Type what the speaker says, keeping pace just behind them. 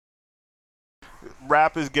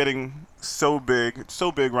rap is getting so big. It's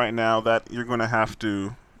so big right now that you're gonna have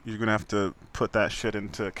to put that shit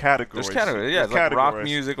into categories. There's categories. Yeah, There's it's like rock categories.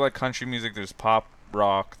 music, like country music. There's pop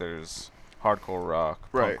rock. There's hardcore rock,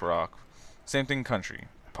 Right. punk rock. Same thing, country,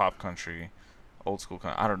 pop country, old school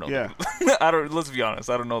country. I don't know. Yeah. I don't. Let's be honest.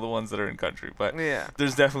 I don't know the ones that are in country, but Yeah.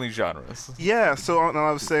 there's definitely genres. Yeah, so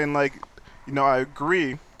I was saying, like, I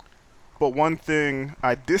agree, but one thing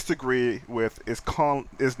I disagree with is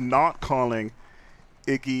not calling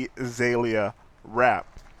Iggy Azalea rap.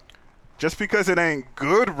 Just because it ain't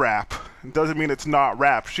good rap doesn't mean it's not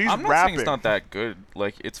rap. She's I'm not rapping. saying it's not that good.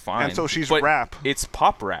 Like, it's fine. And so she's but rap. It's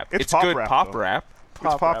pop rap. It's It's pop good rap, pop though. rap.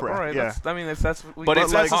 It's pop rap, Alright, yeah. that's what we, But if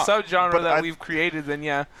it's that's like- a subgenre but that I- we've created, then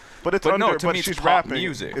yeah. But it's But under. no, to but me it's she's pop rapping.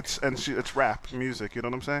 music. It's rap music. You know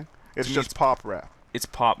what I'm saying? It's To me, just it's- pop rap. It's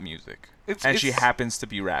pop music. It's She happens to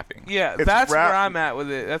be rapping. Yeah, It's that's rap- where I'm at with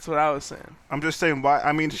it. That's what I was saying. I'm just saying why.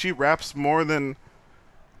 I mean, she raps more than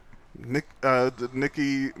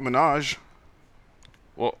Nicki Minaj.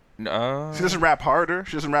 Well, She doesn't rap harder.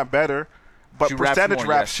 She doesn't rap better. But She raps percentage more,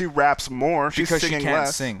 rap, yes. she raps more. She's because she singing can't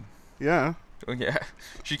less. sing. Yeah. Oh, yeah,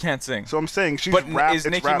 she can't sing. So I'm saying she's But rap. is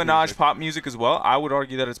it's Nicki rap Minaj music. pop music as well? I would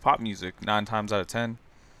argue that it's pop music 9 times out of 10.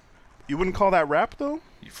 You wouldn't call that rap though?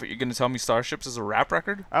 You're gonna tell me Starships is a rap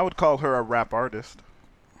record? I would call her a rap artist.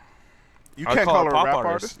 You I'd can't call call her her a pop rap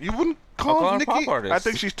artist. artist. You wouldn't call call her a Nicki. pop artist. I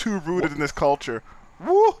think she's too rooted in this culture.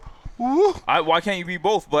 Woo, woo. Why can't you be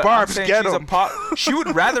both? But Barbs, I'm saying get she's a 'em. pop. She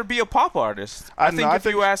would rather be a pop artist. I know, think I if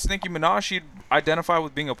think you asked Nicki Minaj, she'd identify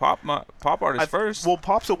with being a pop artist first. Well,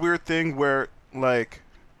 pop's a weird thing where like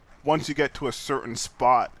once you get to a certain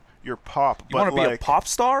spot, you're pop. You but want to be a like, pop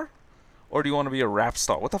star, or do you want to be a rap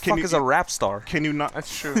star? What the Can fuck you- is a rap star? Can you not?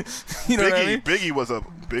 That's true. You know Biggie, what I mean? Biggie was.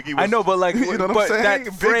 I know, but like, you know what I'm but saying? that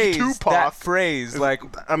Biggie, phrase, Tupac, like,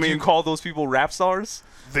 I do you mean- call those people rap stars?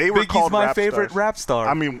 they were Biggie's called my rap favorite stars. rap star.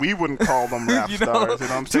 I mean, we wouldn't call them rap You know? stars. You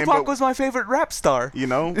know what I'm saying? Tupac But, was my favorite rap star. we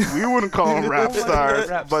wouldn't call them rap stars,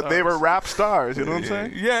 Rap but they were stars. rap stars. You know what I'm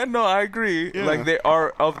saying? Yeah, no, I agree. Yeah. Like, they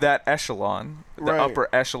are of that echelon, the Right. upper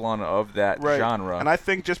echelon of that Right. genre. And I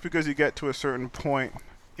think just because you get to a certain point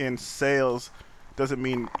in sales doesn't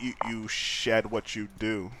mean you shed what you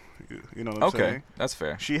do. You know what I'm okay, saying? that's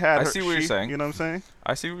fair. She had. I her, see what you're saying. You know what I'm saying?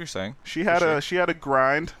 I see what you're saying. She For had sure. she had a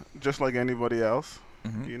grind just like anybody else.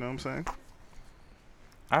 Mhm. You know what I'm saying?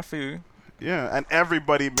 I feel you. Yeah, and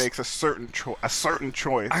everybody makes a certain choice I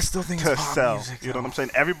still think to it's pop sell. music, You know what though. I'm saying?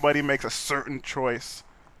 Everybody makes a certain choice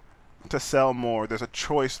to sell more. There's a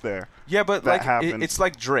choice there. Yeah, but That like happens. it's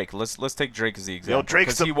like Drake. Let's take Drake as the example.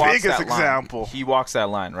 Drake's 'cause the he walks biggest that line. example. He walks that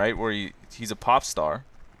line, right, where he's a pop star.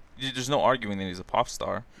 There's no arguing that he's a pop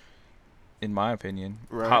star, in my opinion.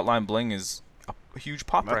 Right. Hotline Bling is a huge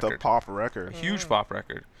pop That's record. a pop record. A huge pop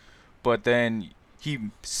record. But then he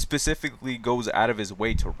specifically goes out of his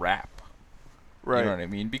way to rap. Right. You know what I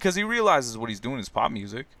mean? Because he realizes what he's doing is pop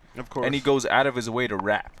music, Of course. and he goes out of his way to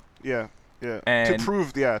rap. Yeah. Yeah. And to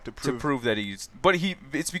prove. To prove that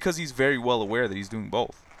it's because he's very well aware that he's doing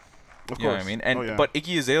both. Of You know course. what I mean? And oh, yeah. but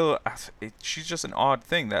Iggy Azalea, she's just an odd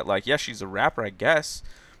thing that like, yeah, she's a rapper, I guess,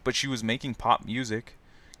 but she was making pop music,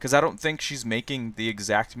 because I don't think she's making the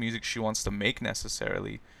exact music she wants to make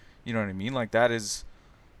necessarily. You know what I mean? Like, that is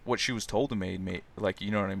what she was told to make. Like, you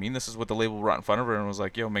know what I mean? This is what the label brought in front of her and was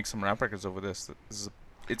like, yo, make some rap records over this.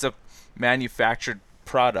 It's a manufactured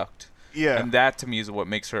product. yeah. And that to me is what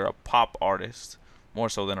makes her a pop artist more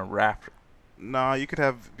so than a rapper. Nah, you could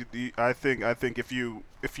have. I think if you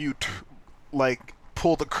like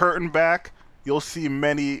pull the curtain back, you'll see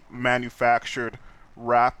many manufactured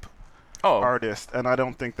rap Oh, artists, and I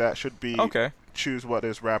don't think that should be okay. choose what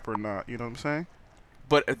is rap or not. You know what I'm saying?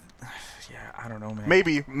 But yeah, I don't know, man.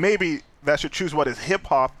 Maybe that should choose what is hip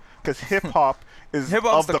hop, because hip hop is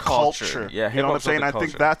Hip-hop's of the the culture. culture. Yeah, you know what I'm hip-hop's of saying? the I think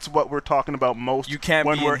culture. that's what we're talking about most. You can't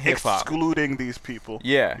when be we're in hip-hop. excluding these people.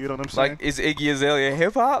 Yeah. You know what I'm saying? Like, is Iggy Azalea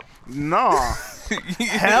hip hop? Nah,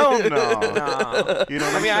 hell no. Nah. You know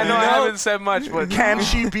what I I'm mean, I saying? know I haven't said much, but Can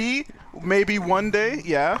she be? Maybe one day,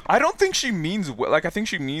 yeah. I don't think she means well. Like, I think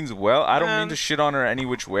she means well. I don't mean to shit on her any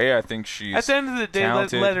which way. I think she's at the end of the day,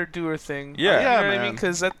 talented. let her do her thing. Yeah. You know Yeah, what I mean? man.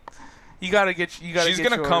 Because you gotta get she's get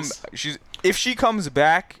gonna yours. come. If she comes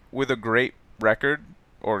back with a great record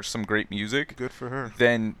or some great music, Good for her.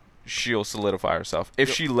 then she'll solidify herself. If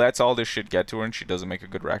Yep. she lets all this shit get to her and she doesn't make a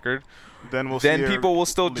good record, Then we'll see then her people will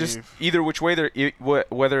still just leave. either which way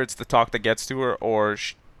whether it's the talk that gets to her or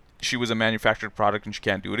she was a manufactured product and she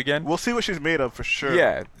can't do it again. We'll see what she's made of for sure.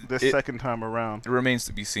 Yeah, This it- second time around. It remains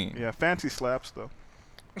to be seen. Yeah, fancy slaps though.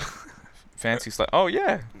 Fancy Slap. Oh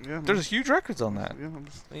yeah, Yeah, there's huge records on that. yeah, I'm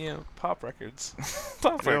just, Yeah, pop records.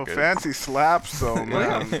 Top yo, record. Fancy Slaps though,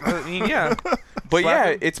 man. I mean, yeah. But yeah,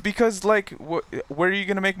 Slapping. it's because like, where are you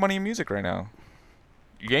gonna make money in music right now?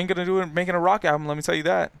 You ain't gonna do it making a rock album. Let me tell you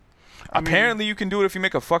that. I mean- Apparently, you can do it if you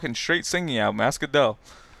make a fucking straight singing album. Ask Adele.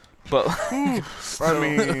 But I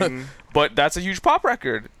mean, but that's a huge pop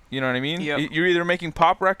record. You know what I mean? Yep. You're either making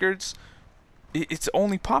pop records. It's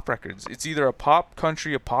only pop records. It's either a pop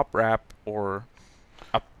country, a pop rap, or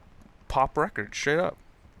a pop record. Straight up.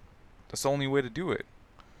 That's the only way to do it.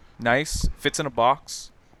 Nice, fits in a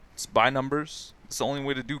box. It's by numbers. It's the only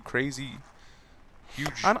way to do crazy,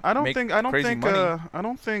 huge. I don't make think crazy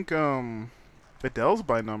money. Adele's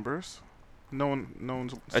by numbers. No one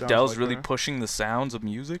sounds Adele's like really her. pushing the sounds of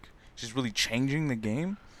music. She's really changing the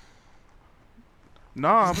game.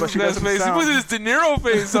 Nah, but she That doesn't face. He put sound. his De Niro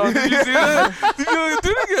face on. Did you see that? Did you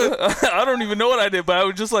do it again? I don't even know what I did, but I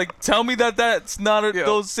was just like, tell me that that's not Yeah.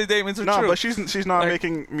 those statements are No, true. but she's not Like-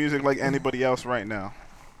 making music like anybody else right now.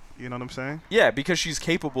 You know what I'm saying? Yeah, because she's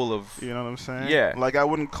capable of. You know what I'm saying? Yeah. Like I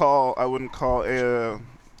wouldn't call Amy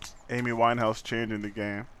Winehouse changing the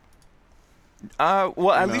game.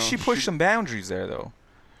 Well, at You least know, she pushed she- some boundaries there, though.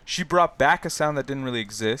 She brought back a sound that didn't really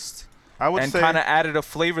exist, I would and say kind of added a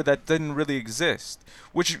flavor that didn't really exist,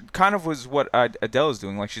 which kind of was what Adele is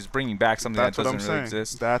doing. Like she's bringing back something that's that what I'm doesn't really saying.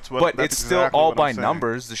 exist. That's But that's it's still exactly all what by I'm saying.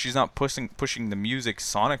 numbers. She's not pushing the music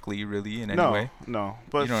sonically, really, in any No, way. no.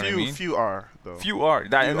 But You know what I mean? few are though. Few are,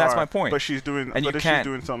 Few and that's are, my point. But she's doing. And you but she's can't-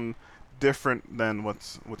 doing something different than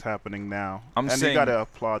what's happening now. I'm and saying- you gotta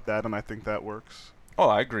applaud that, and I think that works. Oh,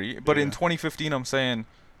 I agree. But in Yeah. 2015, I'm saying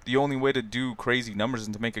the only way to do crazy numbers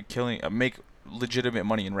and to make a killing, make legitimate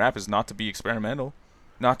money in rap is not to be experimental,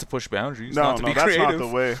 not to push boundaries, No, not to no, be that's creative. not the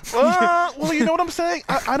way. Well, you know what I'm saying?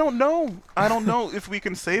 I don't know. I don't know if we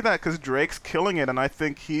can say that because Drake's killing it, and I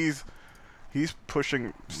think he's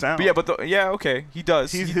pushing sound. But yeah, but okay, he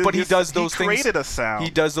does. He's, But he does those he things. created a sound. He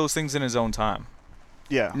does those things in his own time,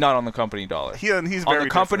 Yeah. not on the company dollar. And he's On very the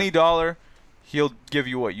company different. dollar, he'll give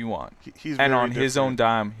you what you want, He's and very on his own different.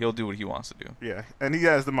 dime, he'll do what he wants to do. Yeah, and he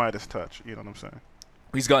has the Midas touch. You know what I'm saying?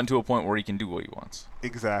 He's gotten to a point where he can do what he wants,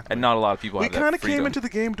 Exactly. and not a lot of people we have that kind of came freedom. into the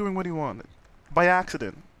game doing what he wanted by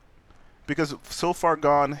accident because So Far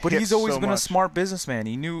Gone. But hit he's always so been a much. smart businessman.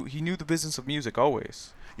 He knew the business of music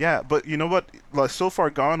always. Yeah, but you know what? Like So Far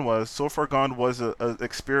Gone was a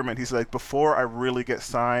experiment. He's like, before I really get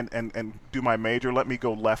signed and do my major, let me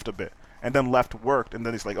go left a bit, and then left worked, and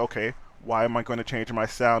then he's like, okay, why am I going to change my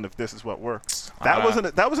sound if this is what works? That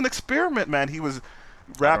was an experiment, man. He was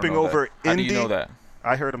rapping over indie. How do you know that?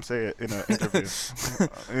 I heard him say it in an interview.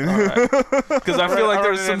 Because I feel like I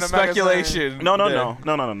there's read it some in the magazine. speculation. No.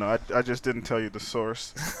 there. I just didn't tell you the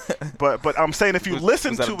source. but I'm saying if you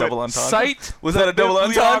listen was that to a double it, entendre? Sight. Was that a double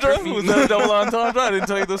entendre? Bibliography. Was that a double entendre? I didn't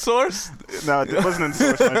tell you the source. no, it wasn't in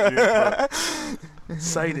source. Mind you,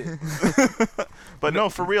 Cited. but no,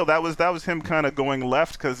 for real, that was him kind of going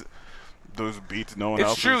left because those beats no one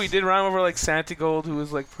else. It's true. was- He did rhyme over like Santigold, who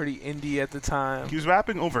was like pretty indie at the time. He was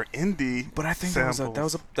rapping over indie. But I think samples.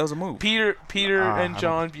 that was a move. Peter Ah, and I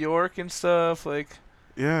John Bjork and stuff. Like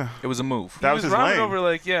Yeah, It was a move. That he was was his rhyming lane. over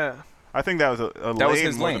like I think that was a That was lane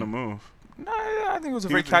his more lane. than a move. No, I think it was a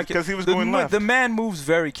He very was- calculated. 'cause he was going left. The man moves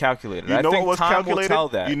very calculated. You I know think what was time calculated? will tell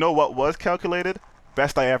that. You know what was calculated?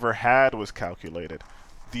 Best I Ever Had was calculated.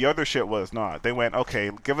 The other shit was not. They went, okay,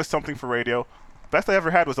 give us something for radio. Best I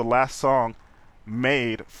Ever Had was the last song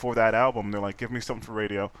made for that album. They're like, give me something for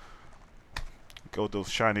radio. Go those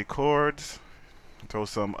shiny chords, throw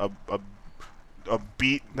some a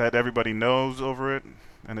beat that everybody knows over it,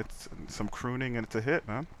 and it's some crooning, and it's a hit,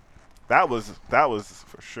 man. That was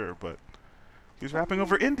for sure. But he's rapping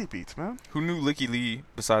over indie beats, man. Who knew Licky Lee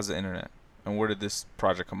besides the internet? And where did this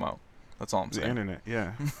project come out? That's all I'm The saying. internet,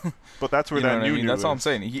 yeah. But that's where You know that what I new mean? new That's all I'm is.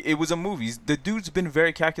 saying. It was a movie. The dude's been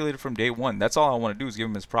very calculated from day one. That's all I want to do is give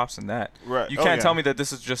him his props in that. Right. You Oh, can't yeah. tell me that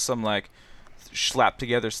this is just some like slap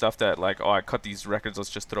together stuff that like, oh, I cut these records,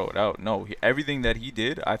 let's just throw it out. No, everything that he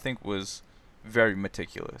did, I think, was very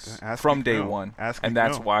meticulous Ask from Meek day Mill. one, Ask and Meek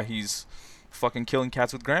that's Mill. why he's fucking killing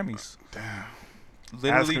cats with Grammys. Damn.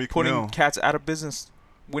 Literally Meek putting Mill. cats out of business,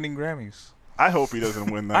 winning Grammys. I hope he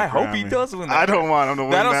doesn't win that. I hope he Grammy. does win that. I don't want him to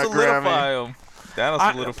win That'll that solidify Grammy. him. That'll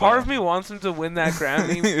solidify Part him. of me wants him to win that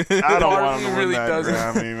Grammy. I don't Part of want me him to really win that doesn't.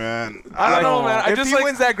 Grammy, man. I don't know, man. I if just he like.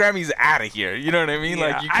 wins that Grammy, he's out of here. You know what I mean?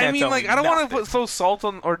 Like you can't I mean, tell like me I don't want to nothing. put so salt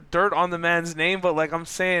on or dirt on the man's name, but like I'm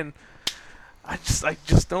saying, I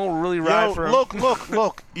just don't really ride Yo, for him.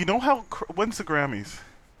 look. You know how? When's the Grammys?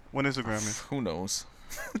 When is the Grammys? Who knows?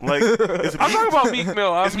 Like, is I'm talking about Meek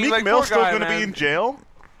Mill. I is mean, Meek like, Mill poor still guy, gonna be man. in jail?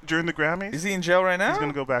 during the Grammys. Is he in jail right now? He's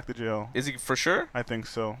gonna go back to jail. Is he for sure? I think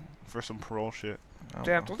so, for some parole shit. Oh,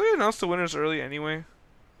 Damn, well. don't they announce the winners early anyway?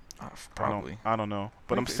 Probably. I don't know,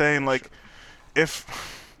 but I'm Maybe. saying like, if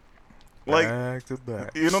like. Back to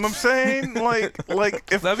back. You know what I'm saying? like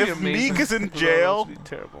if That'd be if amazing. Meek is in That'd jail, be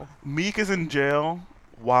terrible. Meek is in jail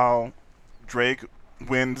while Drake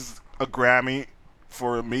wins a Grammy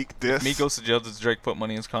for a Meek diss. Meek goes to jail. Does Drake put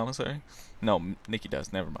money in his commissary? No, Nicki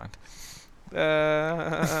does. Never mind. Right.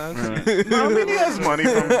 No, I mean he has money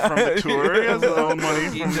from the tour. He has his own money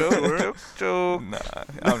from the tour. Joke. Nah,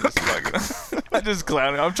 I'm just fucking. I'm just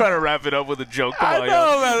clowning. I'm trying to wrap it up with a joke. Come I on,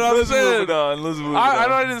 know, yo. man. I'm Let's move saying. it on. Let's move it I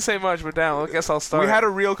know on. I didn't say much, but damn, I guess I'll start. We had a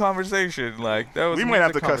real conversation. Like that was. We a might have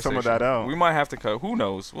music to cut some of that conversation. out. We might have to cut. Who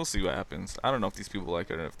knows? We'll see what happens. I don't know if these people like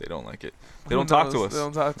it or if they don't like it. They Who don't talk to knows? us. They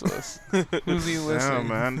don't talk to us. Who's even Yeah, listening?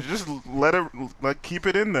 man. Just let it. Like keep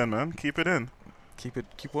it in, then, man. Keep it in.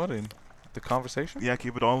 Keep what in? The conversation? Yeah,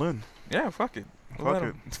 keep it all in. Yeah, fuck it. Fuck Let it.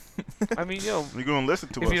 'em- I mean, yo, You're gonna listen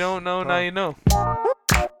to us. if you don't know, now you know.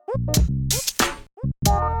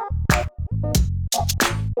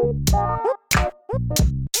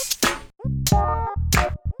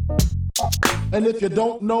 And if you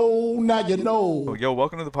don't know, now you know. Oh, yo,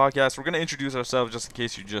 welcome to the podcast. We're gonna introduce ourselves just in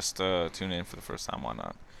case you just tune in for the first time. Why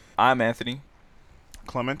not? I'm Anthony,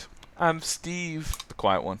 Clement. I'm Steve. the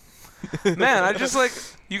quiet one. Man, I just like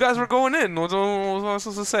you guys were going in. What was I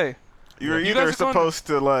supposed to say? You're You either guys are going- supposed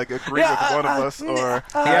to like agree Yeah, with one of us or Yeah,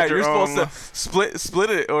 add you're your supposed own- to split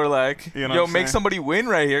it or like, You know yo, what I'm make saying? somebody win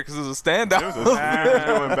right here because it's a It was standout. a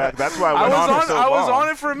going back. That's why I I went was on, on. for so I was long. on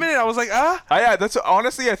it for a minute. I was like, ah. Yeah, that's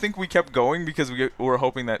honestly, I think we kept going because we were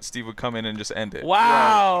hoping that Steve would come in and just end it.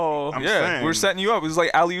 Wow. I'm Yeah, saying. we were setting you up. It was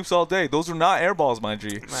like alley oops all day. Those were not air balls, my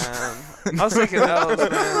G. Man, I was taking L's,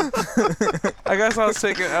 man. I guess I was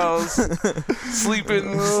taking L's. Sleeping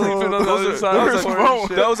on the other side of the court and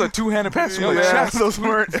shit. That was a two-handed pass from Yeah, the chest. those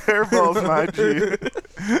weren't air balls, my G.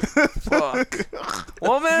 Fuck.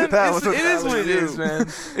 Well, man, That it was an is what it is, alley-oop. man.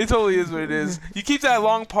 It totally is what it is. You keep that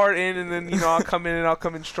long part in, and then I'll come in and I'll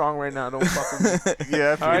come in strong right now. Don't fuck with me. Yeah, I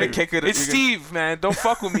All feel right, you. kick it- it's you're gonna- Steve, man. Don't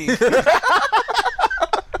fuck with me.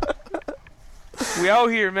 We out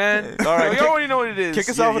here, man. All right, we kick- already know what it is. Kick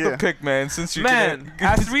us Yeah, off with yeah. the pick, man. Since you Man,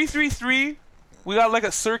 at 333, we got like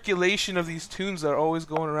a circulation of these tunes that are always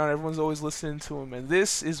going around. Everyone's always listening to them, and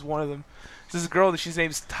this is one of them. This is a girl that she's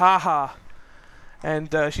named Taha, and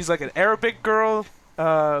she's like an Arabic girl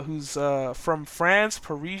who's from France,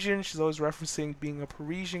 Parisian. She's always referencing being a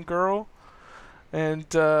Parisian girl, and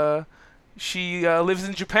she lives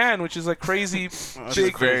in Japan, which is like crazy. That's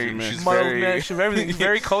big, crazy, man. she's muddled very- mesh of everything.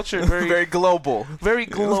 Very cultured, very very global. very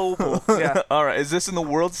global. Yeah. All right, is this in the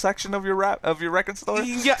world section of your record store?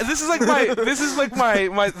 Yeah, this is like my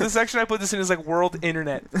the section I put this in is like world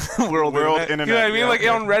internet. World internet. You know what I mean? yeah, Like okay.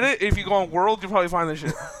 on Reddit, if you go on world, you'll probably find this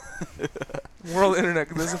shit. World internet,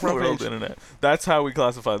 'cause this is the front World page. internet. That's how we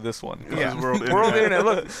classify this one. This Yeah. is world World internet. internet.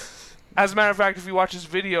 Look, as a matter of fact, if you watch this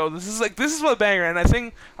video, this is what a banger, and I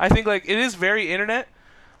think like it is very internet,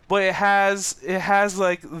 but it has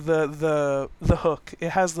like the hook. It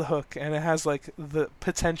has the hook, and it has like the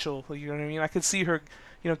potential. Like, you know what I mean? I could see her,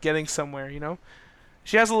 getting somewhere.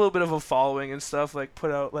 She has a little bit of a following and stuff. Like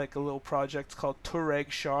put out like a little project called Touareg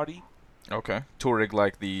Shawty, Okay. Touareg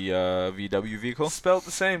like the VW vehicle. spelled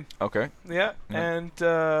the same. Okay. Yeah. Yeah. And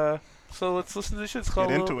so let's listen to this shit. It's called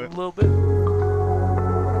Get a into little, it. little bit.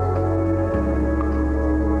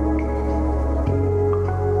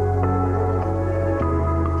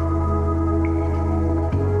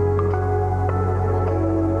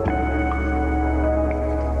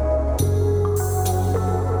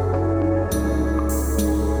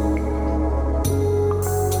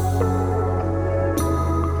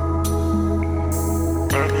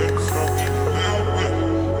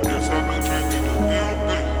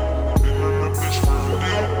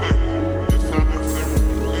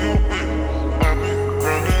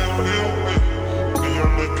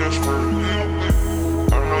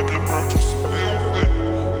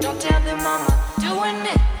 Don't tell them I'm doing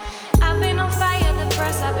it. I've been on fire, the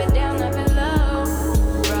press, I've been down, I've been low.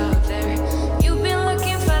 Brother, you've been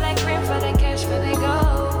looking for that cream, for that cash, for they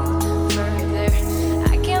go further.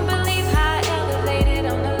 I can't believe how I elevated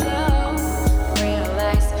on the low.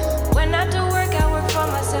 Realize when I do work, I work for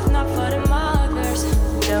myself, not for the mothers.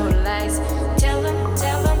 No lies, tell them,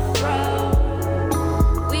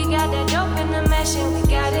 bro. We got that dope in the mesh and we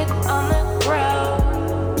got it on the road.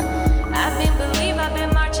 I've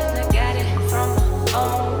been marching, I got it from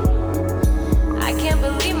home. I can't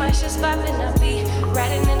believe my shit's popping. I be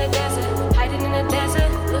riding in the desert, hiding in the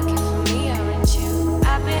desert, looking for me, aren't you?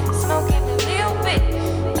 I've been smoking a little bit,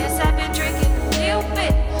 yes, I've been drinking a little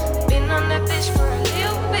bit.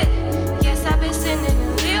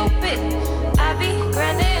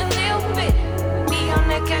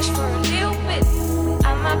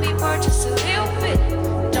 more, just a little bit.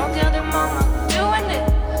 Don't tell them mama, doing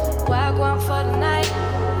it. Why I go out for the night?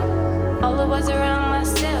 All the boys around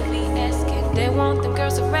myself be asking, they want them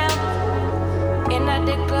girls around. And now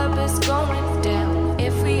the club is going down.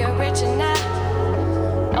 If we are rich or not,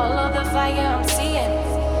 all of the fire I'm seeing,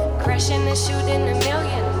 crashing and shooting a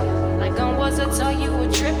million. Like on was I told you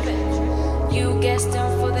were tripping. You guessed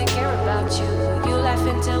them for they care about you. You laugh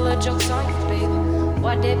and tell a joke's on you, babe.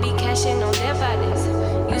 Why they be cashing on their bodies?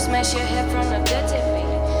 You smash your head from the dirt at me.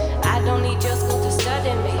 I don't need your school to study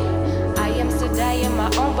me. I am still dying my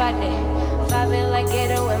own body. Vibing like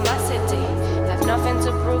ghetto in my city. Have nothing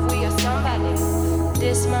to prove we are somebody.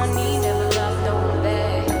 This money never loved no one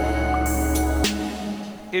back.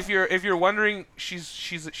 If you're wondering,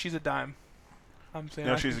 she's a dime. I'm saying.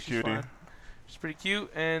 No, I she's think a cutie. fine. She's pretty cute,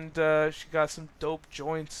 and she got some dope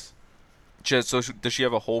joints. So does she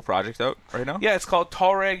have a whole project out right now? Yeah, it's called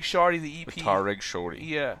Tareg Shawty, the EP. With Tarek Shorty.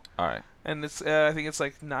 Yeah, All right. and it's I think it's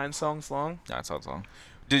like 9 songs long. That sounds long.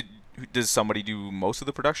 Does somebody do most of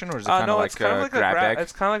the production, or is it kind No, of it's like kind of a like grab bag?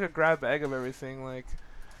 It's kind of like a grab bag of everything. Like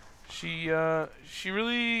she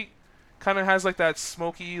really kind of has like that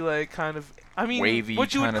smoky, like kind of, I mean, Wavy,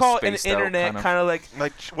 what you would kinda call an spaced out internet kind of like.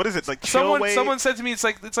 Like, what is it? Like chill wave? Someone said to me it's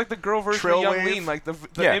like the girl version Trill of Young wave? Lean. Like the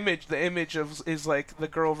Yeah. image of is like the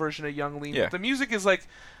girl version of Young Lean. Yeah. But the music is like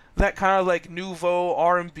that kind of like nouveau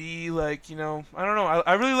R&B, like, you know, I don't know.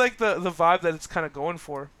 I really like the vibe that it's kind of going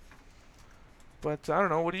for. But I don't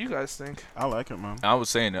know. What do you guys think? I like it, man. I was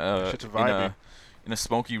saying, Shit's vibey. in a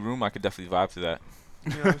smoky room, I could definitely vibe to that. You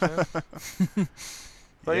know what I'm saying?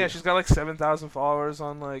 But yeah, she's got like 7,000 followers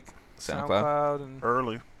on like SoundCloud. SoundCloud and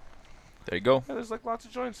Early. There you go. yeah, there's like lots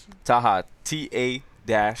of joints. Taha,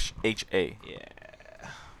 T-A-H-A. Yeah.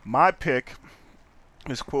 My pick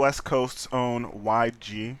is West Coast's own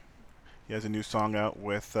YG. He has a new song out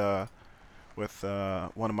with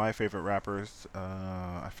one of my favorite rappers.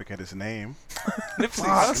 I forget his name. Nipsey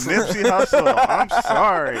Fuck, Hussle. Nipsey Hussle. I'm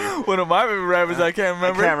sorry. One of my favorite rappers, I can't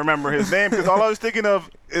remember. I can't remember his name because all I was thinking of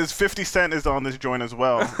is 50 Cent is on this joint as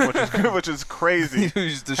well, which is crazy.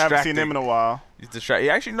 He's distracting. Haven't seen him in a while. He's distracting.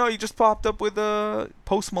 Actually, no, he just popped up with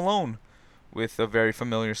Post Malone with a very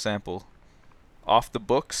familiar sample. Off the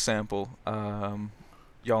Books sample.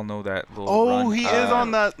 Y'all know that little Oh, run. he is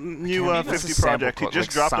on that new Can't remember 50 the sample project. He called, just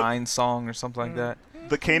like dropped Sign Song or something like that.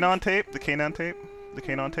 the Kanon tape. The Kanon tape. The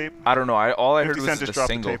Kanon tape. I don't know. All I heard 50 was Cent the just dropped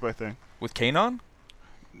single the tape, I think. with Kanon.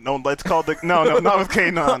 No, it's called the not with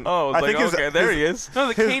Kanon. Oh, I was like, his- okay, there his- he is. No,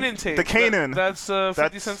 the His- Kanan tape. the Kanan. That's 50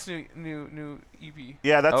 That's- Cent's new EP.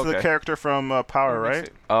 Yeah, that's the Okay. character from Power, New right? mixtape.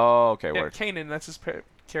 Oh, okay, Yeah, word. Kanan. That's his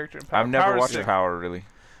character in Power. I've never Power's watched sick. Power really.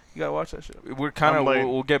 You gotta watch that shit. We're kind I'm of late.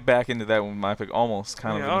 we'll get back into that with my pick, almost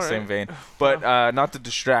kind Yeah, of in the same alright. vein, but not to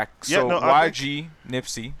distract. Yeah, So no, I YG,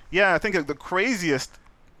 Nipsey. Yeah, I think the craziest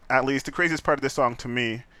part of this song to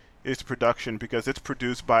me is the production because it's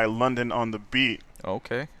produced by London on the Beat,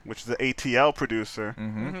 Okay. which is the ATL producer.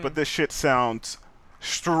 Mm-hmm. But this shit sounds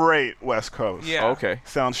straight West Coast. Yeah. Okay.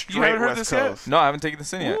 Sounds You straight haven't heard West this yet? Coast. No, I haven't taken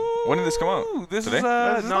this in yet. When did this come out? Ooh, This Today? is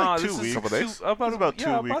This is nah, like this 2 is weeks. Couple days? About It's about 2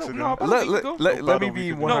 yeah, weeks about ago. No, about Let, a week let, ago. let, About let a me week be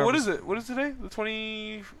ago. one. No, what is it? What is today? The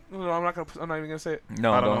 20. No, I'm not even gonna say it.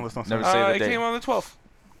 No, I don't know, don't. let's not Never say say the It date. came on the 12th.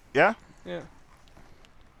 Yeah? Yeah.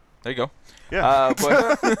 There you go. Yeah.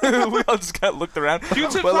 But we all just got looked around. You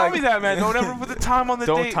took But, me that, man. Don't ever put the time on the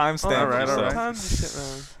Don't date. timestamp Alright, Don't alright. time this shit,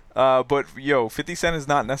 man. But yo, 50 Cent is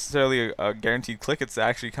not necessarily a guaranteed click. It's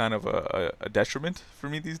actually kind of a detriment for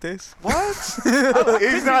me these days. What?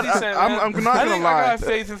 He's not. 50 Cent, I'm man. not I gonna think lie. I got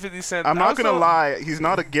faith in 50 Cent. I'm I not was gonna telling- lie. He's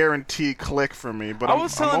not a guaranteed click for me, but I I'm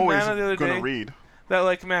was telling always Nana the other gonna day- read. That,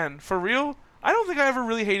 like, man, for real, I don't think I ever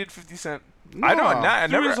really hated 50 Cent. I don't. No. I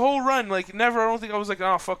Through never. his whole run, like, never. I don't think I was like,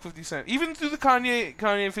 oh, fuck 50 Cent. Even through the Kanye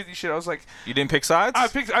and 50 shit, I was like, You didn't pick sides. I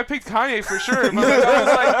picked Kanye for sure. But like,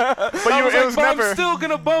 I was like, never. I'm still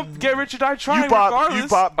gonna bump Get Rich or Die Trying You bought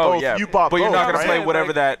regardless. both. Oh yeah, You bought but both. you're not gonna right? play Like-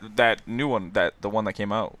 whatever that new one, the one that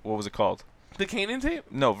came out. What was it called? The Kanan tape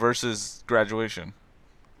No, versus Graduation.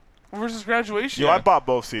 versus Graduation. Yo, I bought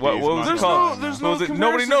both CDs. What was I'm it not There's gonna called? lie, no, there's man. What no was it?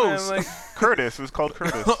 Nobody comparison, knows. man. Like, Curtis. It was called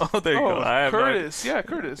Curtis. Oh, there you go. I have no idea. Curtis. Yeah,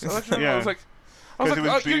 Curtis. I thought you were- Yeah. I was like, 'Cause it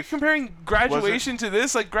was you're beef. comparing Graduation to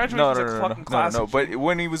this? Like, Graduation's No, a no, no, no, fucking no, classic. no. But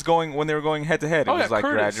when they were going head to head, it Oh, yeah, was like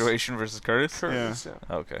Curtis. Graduation versus Curtis. Curtis,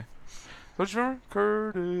 yeah. Okay. Don't you remember?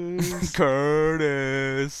 Curtis.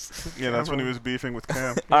 Curtis. Yeah, that's when he was beefing with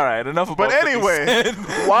Cam. All right, enough about. But 50 anyway, Cent.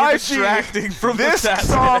 why We're distracting from the this task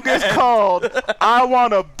song at is hand. called "I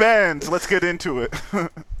Wanna Bend." Let's get into it.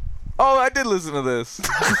 Oh, I did listen to this.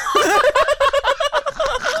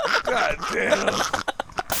 God damn.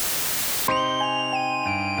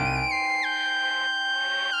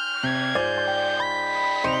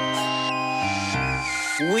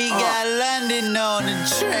 We got London on the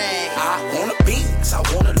track. I wanna beans, I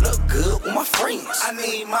wanna look good with my friends. I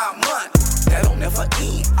need my money, that don't never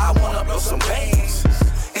end. I wanna blow some bands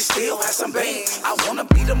and still have some bands. I wanna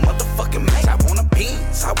be the motherfucking man. I wanna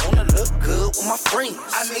beans, I wanna look good with my friends.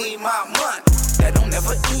 I need my money, that don't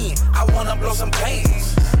never end. I wanna blow some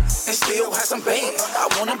bands and still have some bands. I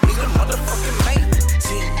wanna be the motherfucking man.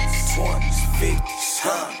 10s, 20s, 50s,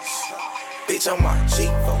 100s. Bitch, I'm my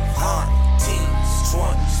G400. 10s,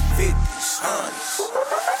 20s, 50s, 100s.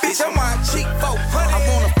 Bitch, I'm my G400. I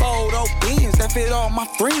wanna fold those beans that fit all my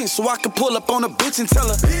friends, so I can pull up on a bitch and tell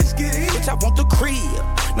her, bitch, get in. Bitch, I want the crib.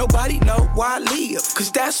 Nobody know where I live,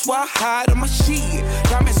 cause that's why I hide on my shit.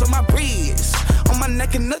 Diamonds on my wrist, on my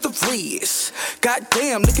neck another wrist.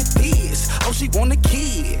 Goddamn, look at this. Oh, she want a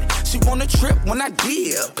kid. She want a trip when I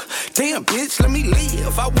dip. Damn, bitch, let me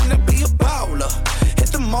live. I wanna be a baller.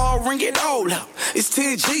 Hit the mall, ring it all up. It's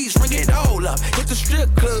 10 G's, ring it all up. Hit the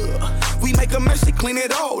strip club. We make a mess, she clean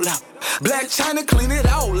it all up. Black China, clean it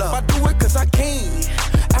all up. I do it cause I can.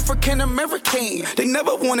 African American. They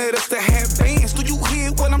never wanted us to have bands. Do you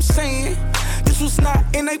hear what I'm saying? This was not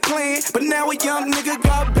in a plan, but now a young nigga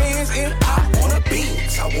got bands and I wanna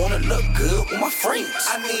beans. I wanna look good with my friends.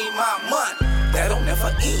 I need my money, that don't never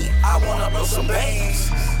end. I wanna blow some bands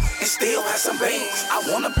and still have some bands. I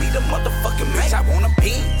wanna be the motherfucking man. I wanna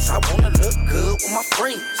beans. I wanna look good with my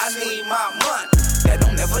friends. I need my money, that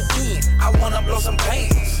don't never end. I wanna blow some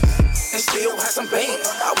bands and still have some bands.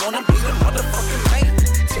 I wanna be the motherfucking man.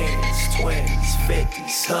 10s, 20s,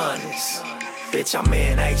 50s, 100s. Bitch, I'm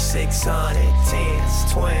in A600.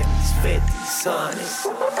 10s, 20s, 50s, 100s.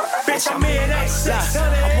 Bitch, I'm in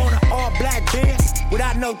A600. I want an all-black Benz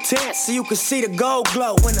without no tent, so you can see the gold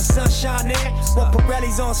glow when the sun shine in. Want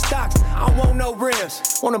Pirellis on stocks, I don't want no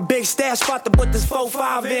rims. Want a big stash spot to put this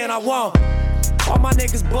 4-5 in, I want. All my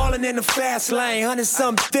niggas ballin' in the fast lane,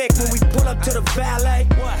 100-something thick when we pull up to the valet.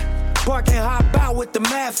 What? Park and hop out with the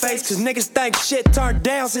mad face, cause niggas think shit turned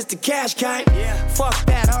down since the cash came. Yeah. Fuck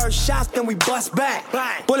that, heard shots, then we bust back.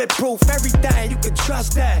 Bang. Bulletproof, everything, you can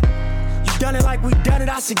trust that. You done it like we done it,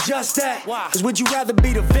 I suggest that. Why? Cause would you rather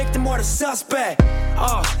be the victim or the suspect?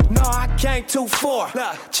 Oh, no, I came too far.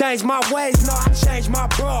 Change my ways, no, I changed my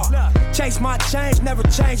bra. Chase my change, never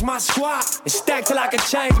change my squad. And stack till I can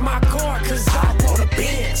change my core, cause I wanna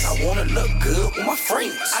Benz, I wanna look good with my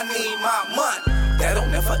friends. I need my money, that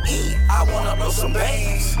don't never end. I wanna blow some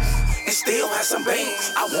bands and still have some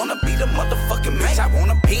bands. I wanna be the motherfucking man. I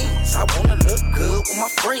wanna Benz, I wanna look good with my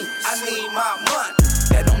friends. I need my money,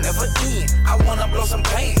 that don't never end. I wanna blow some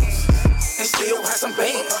bands and still have some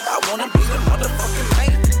bands. I wanna be the motherfucking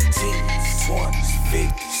man. 10s, 20s,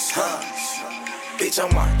 50s, 100s. Bitch,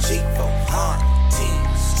 I'm my G400.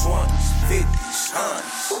 10s, 20s, 50s,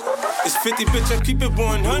 100s. It's 50, bitch, I keep it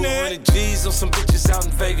 100 G's on some bitches out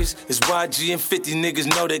in Vegas. It's YG and 50 niggas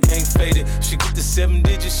know they can't fade it. She get the 7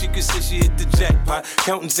 digits, she can say she hit the jackpot.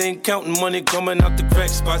 Counting ain't counting money coming out the crack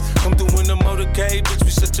spots. Come through in the motorcade, bitch, we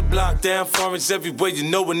shut your block down. Foreigns everywhere, you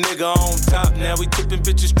know a nigga on top. Now we tipping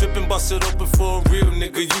bitches, tripping, bust it open for a real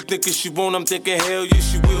nigga. You thinking she won't, I'm thinking hell yeah,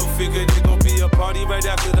 she will. Figure they gon' be a party right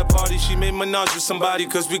after the party. She made Minaj with somebody,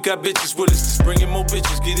 cause we got bitches with us. Just bringing more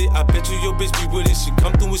bitches, get it? I bet you your bitch be with it. She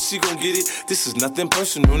come through and she gon' get it. This is nothing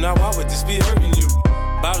personal, now why would this be hurting you?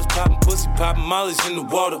 Bottles poppin', pussy poppin', mollies in the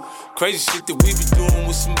water. Crazy shit that we be doing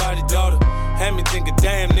with somebody's daughter. Had me thinking,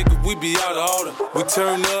 damn nigga, we be out of order. We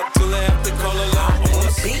turn up till they have to call a lot. I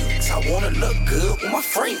wanna beans, I wanna look good with my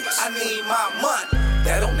friends. I need my money,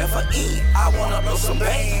 that don't never end. I wanna blow some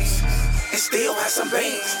bands and still have some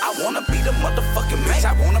bands. I wanna be the motherfucking man.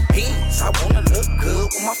 I wanna beans, I wanna look good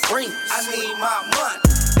with my friends. I need my money,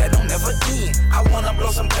 that don't never end. I wanna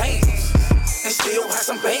blow some bands and still have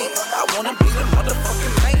some bands. I wanna be the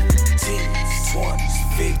motherfucking man. 10s, 20s,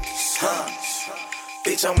 50s, 100s.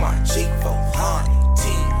 Bitch, I'm my G400.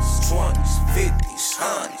 10s, 20s, 50s,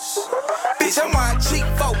 100s. Bitch, I'm my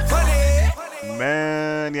G400.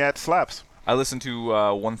 Man, yeah, it slaps. I listened to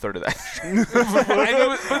 1/3 of that. I know,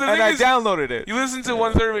 but the and thing I is, downloaded it. you listened to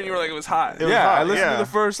 1/3 and you were like, it was hot. It was Yeah, hot, I listened yeah. to the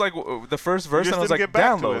first the first verse You and I just was didn't like, get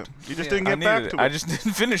back to download. it. You just Yeah. didn't I get needed back it. to I it. just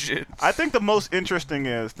didn't finish it. I think the most interesting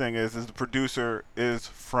thing is the producer is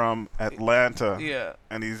from Atlanta. Yeah.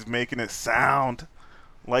 And he's making it sound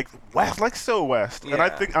like West, like so West. And I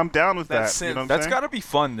Yeah. think I'm down with That's that. You synth. know what I'm That's saying? got to be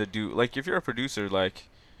fun to do. Like, if you're a producer, like,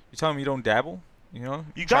 you tell me you don't dabble, you know?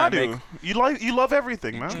 You Try got and to. You love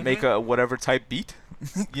everything, man. make a whatever type beat.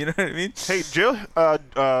 You know what I mean? Hey, Jill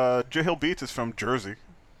Hill Beats is from Jersey.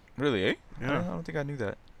 Really, eh? Yeah. I don't think I knew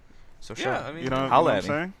that. So Yeah, shout I mean, You know, Holla what at I'm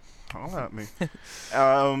saying? Holla at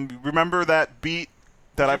me. Remember that beat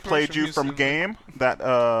that I Keep played Russian you from music. Game?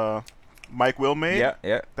 That Mike Will made. Yeah,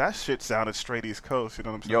 yeah. That shit sounded straight East Coast. You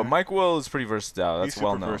know what I'm saying? Yo, Mike Will is pretty versatile. That's He's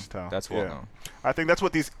well super known. versatile. That's well Yeah. known. I think that's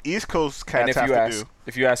what these East Coast And cats if have you to ask, do.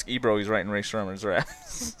 if you ask Ebro, he's writing Ray Sherman's rap.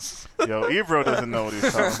 Yo, Ebro doesn't know what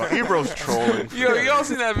he's talking about. Ebro's trolling. Yo, y'all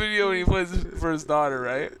seen that video when he plays for his daughter,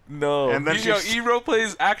 right? No. And then Yo, she- Ebro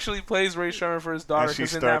actually plays Ray Sherman for his daughter And she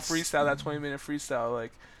because in that starts- freestyle, that 20-minute freestyle,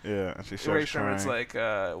 like Yeah, and she Ray starts Sherman's crying.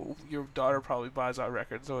 like, your daughter probably buys our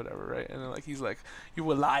records or whatever, right? And then like he's like,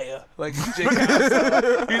 you a liar, like DJ Khaled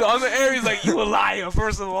style. He's on the air. He's like, you a liar.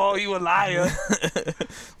 First of all, you a liar.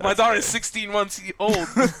 My daughter's 16 months old,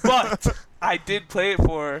 but I did play it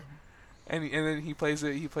for her. And then he plays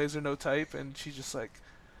it. He plays her no type, and she just like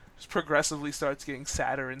progressively starts getting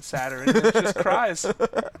sadder and sadder, and then she just cries.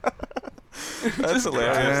 That's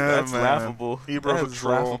hilarious. Yeah, That's man. laughable. Ebro's a That's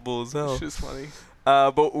troll. laughable as hell. It's just funny.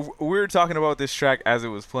 But we were talking about this track as it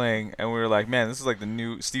was playing, and we were like, "Man, this is like the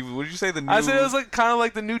new Steve. What did you say? The new? I said it was like kind of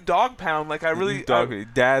like the new Dog Pound. Like I really Dog,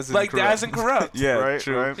 Daz and like Corrupt. Daz and Corrupt. Yeah, Right,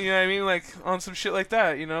 true. right. You know what I mean? Like on some shit like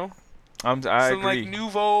that. You know, I some agree. like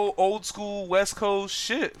nouveau, old school West Coast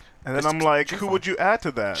shit. And then I'm like, who G-Funk. would you add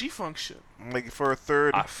to that? G-Funk shit. Like for a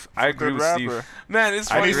third, I agree third with rapper. Steve. Man, it's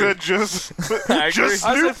And funny. he said just, I agree. just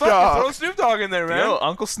I said, Snoop fuck it, throw Dogg. Snoop Dogg in there, man. Yo,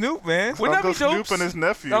 Uncle Snoop, man. Wouldn't Uncle that be dope? Snoop and his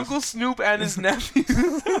nephews. Uncle Snoop and his nephew.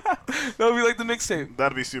 That would be like the mixtape.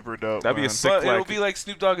 That'd be super dope. That'd be a man. sick But it'll like. be like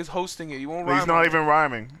Snoop Dogg is hosting it. You won't rhyme. He's not on even it.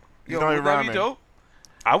 rhyming. He's Yo, not would even that rhyming. be dope?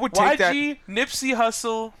 I would take that. YG, Nipsey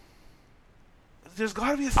Hussle. There's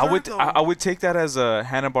gotta be a third I would though. I would take that as a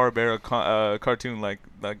Hanna-Barbera cartoon like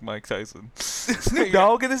Mike Tyson. Snoop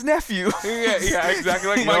Dogg and his nephew. yeah, exactly.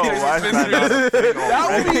 Like Yo, Mike why Tyson's is that not Mysteries. a thing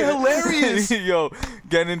That would be already? hilarious. Yo,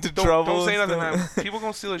 getting into Don't, trouble. don't say and nothing, stuff. man. People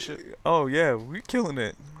gonna steal his shit. Oh yeah, we're killing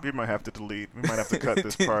it. We might have to delete. We might have to cut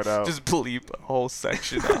this part out. Just bleep a whole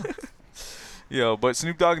section out. Yo, but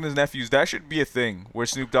Snoop Dogg and his nephews, that should be a thing where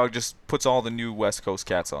Snoop Dogg just puts all the new West Coast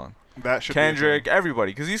cats on. That should be a Kendrick, thing.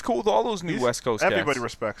 everybody, because he's cool with all those new He's- West Coast Everybody cats.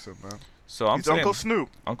 respects him, man. So I'm He's saying, Uncle Snoop.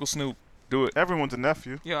 Uncle Snoop, do it. Everyone's a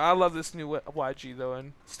nephew. Yo, I love this new YG though,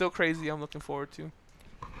 and still crazy. I'm looking forward to.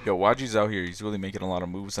 Yo, YG's out here. He's really making a lot of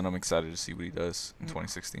moves, and I'm excited to see what he does in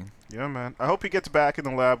 2016. Yeah, man. I hope he gets back in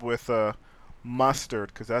the lab with Mustard,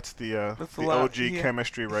 because that's the That's a the lot. OG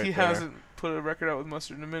chemistry right he there. hasn't put a record out with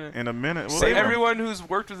Mustard in a minute. In a minute. Well, Same yeah. Everyone who's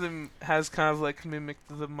worked with him has kind of like mimicked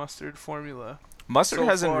the Mustard formula. Mustard So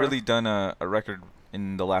hasn't far. really done a record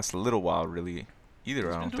in the last little while, really, either.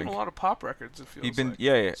 He's I been don't doing think. a lot of pop records. It feels He's been, like.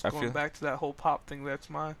 yeah. Just I going feel back to that whole pop thing. That's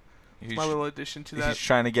my he's, little addition to he's that.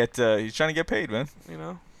 trying to get paid, man. You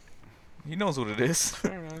know, He knows what it is.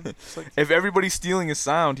 Fair, man. It's like If everybody's stealing his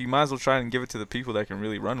sound, he might as well try and give it to the people that can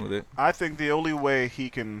really run with it. I think the only way he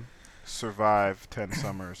can survive 10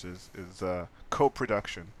 Summers is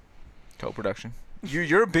co-production. Co-production.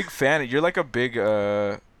 You're a big fan. You're like a big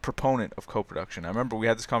proponent of co-production. I remember we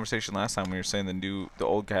had this conversation last time. We were saying the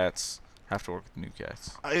old cats have to work with the new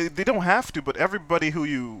cats. They don't have to, but everybody who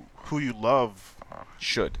you love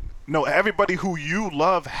Should. No, everybody who you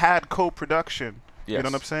love had co-production. Yes. You know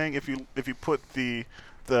what I'm saying? If you put the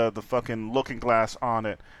fucking Looking Glass on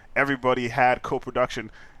it, everybody had co-production.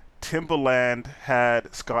 Timbaland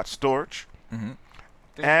had Scott Storch, Mhm.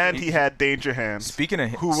 and he had Danger Hands, Speaking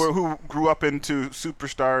of who grew up into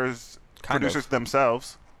superstars, Kind producers of.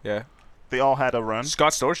 themselves. Yeah. They all had a run.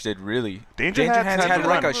 Scott Storch did really. Danger Hands Hands had had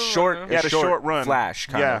like a a short, He had a short run. flash,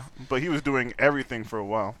 kind yeah, of. but he was doing everything for a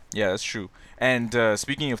while. Yeah, that's true. And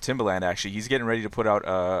speaking of Timbaland, actually, he's getting ready to put out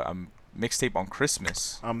a mixtape on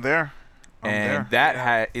Christmas. I'm there. And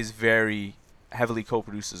that is very heavily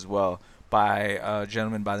co-produced as well by a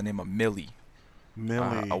gentleman by the name of Millie.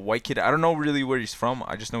 Millie. A white kid. I don't know really where he's from.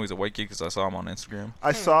 I just know he's a white kid because I saw him on Instagram.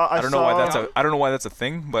 I don't know why that's I don't know why that's a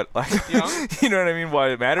thing, but like, Young? you know what I mean? Why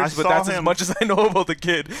it matters? I But saw that's as him- much as I know about the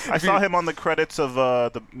kid. I saw him on the credits of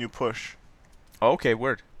the new Push. Okay,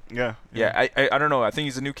 word. Yeah. Yeah, I don't know. I think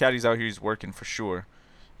he's a new cat. He's out here. He's working for sure,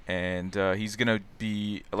 and he's gonna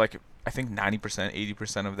be like I think 90%,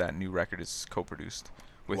 80% of that new record is co-produced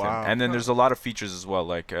with Wow. him. And then there's a lot of features as well.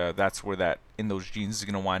 Like that's where that In Those Jeans is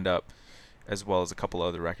gonna wind up, as well as a couple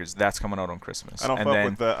other records. That's coming out on Christmas. I don't and fuck then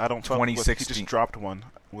with the. I don't fuck with. He 2016. just dropped one,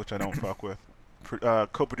 which I don't fuck with.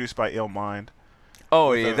 Co-produced by Ill Mind. Oh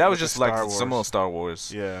with yeah, the- that was with the just like Star some little Wars. Star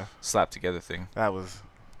Wars Yeah, slapped together thing. that was.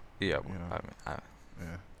 Yeah, You know. I, Yeah.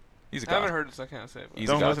 he's a I haven't god. heard it, so I can't say it. but He's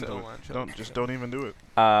Don't a god. listen to Don't it. want Don't even do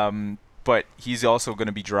it. But he's also going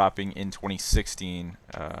to be dropping in 2016.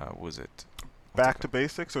 Was it Back to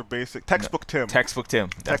Basics or Basic Textbook Tim. Textbook Tim.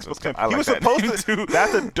 Textbook Tim. I like He was that supposed name, to. too.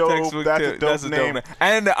 That's a dope. Textbook That's Tim. a dope name.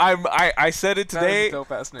 And I said it That is today. a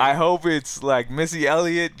dope-ass name. I hope it's like Missy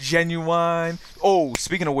Elliott, Genuine. Oh,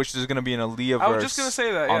 speaking of which, there's gonna be an Aaliyah verse I was just gonna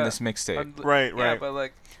say that on yeah. this mixtape. Right, Yeah, right. but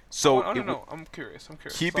like, So I it don't w- know. I'm curious.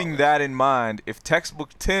 keeping Fuck. that in mind, if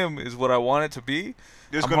Textbook Tim is what I want it to be,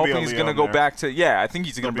 There's I'm gonna be hoping he's Aaliyah gonna on go there. back to I think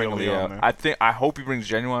he's gonna Gonna bring be Aaliyah on Aaliyah. there. I hope he brings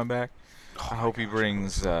Genuine back. I hope he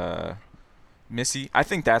brings Missy. I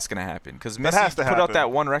think that's gonna happen because Missy has to put out happen. that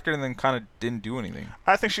one record and then kind of didn't do anything.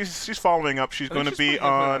 I think she's following up. She's I going think to she's be pretty good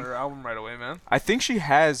on. her album right away, man. I think she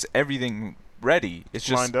has everything ready. It's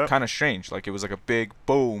just Lined up. kind of strange. Like it was like a big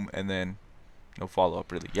boom and then no follow up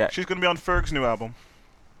really yet. She's going to be on Ferg's new album.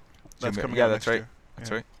 That's coming out that's next right. year. That's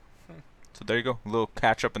Yeah. right. So there you go. A little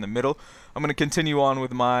catch up in the middle. I'm gonna continue on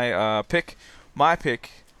with my pick. My pick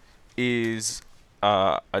is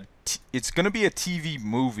it's gonna be a TV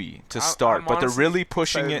movie to start, I'm but they're honestly really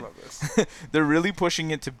pushing it. excited about this. They're really pushing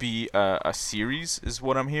it to be a series, is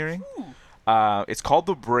what I'm hearing. It's called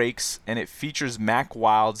The Breaks, and it features Mac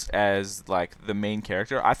Wilds as like the main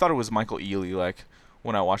character. I thought it was Michael Ealy, like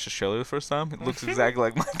when I watched the trailer the first time. It looks exactly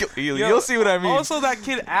like Michael Ealy. Yo, You'll see what I mean. Also, that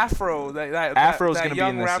kid Afro, that Afro's that gonna be young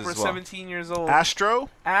in this rapper, as well. 17 years old. Astro?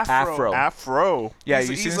 Afro. Afro. Yeah, he's,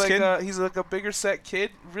 you seen he's this like kid? He's like a bigger set kid.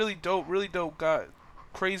 Really dope. Got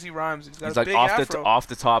crazy rhymes. He's got He's a like big off afro.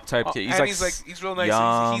 the top type kid. And he's real nice.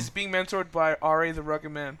 young. He's being mentored by R.A. the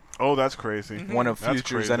Rugged Man. Oh, that's crazy. One of That's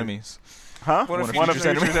Future's crazy. enemies. Huh? One of Future's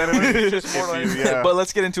Future's enemies. Just more like- Yeah. But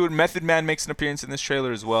let's get into it. Method Man makes an appearance in this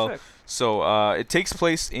trailer as well. Sick. So it takes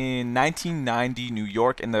place in 1990 New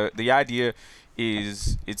York, and the idea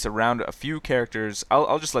is it's around a few characters.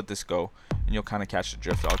 I'll just let this go, and you'll kind of catch the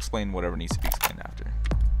drift. I'll explain whatever needs to be explained after.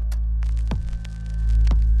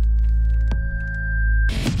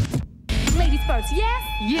 Ladies first, yes?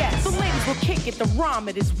 Yes. The ladies will kick it, the rhyme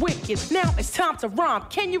it is wicked. Now it's time to rhyme.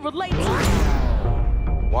 Can you relate?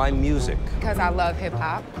 Why music? Because I love hip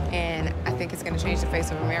hop, and I think it's gonna change the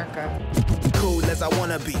face of America. Cool as I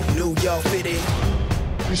wanna be, New York City.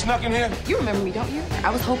 You snuck in here? You remember me, don't you? I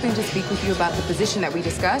was hoping to speak with you about the position that we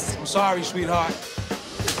discussed. I'm sorry, sweetheart.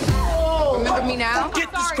 Remember me now?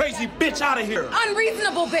 Get this crazy bitch out of here.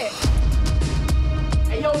 Unreasonable bitch.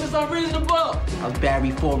 Hey, yo, Miss Unreasonable. I'm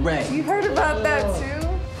Barry Foray. You heard about that too?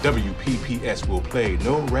 WPPS will play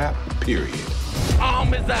no rap, period.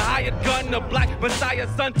 Arm is a hired gun, a black messiah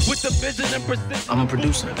son with the vision and precision. I'm a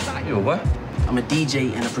producer. You a what? I'm a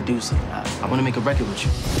DJ and a producer. I want to make a record with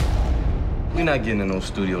you. We're not getting in no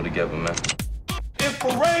studio together, man. If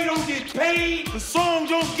Parade don't get paid, the song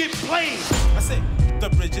don't get played. I said, the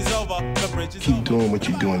bridge is over, the bridge is Keep doing what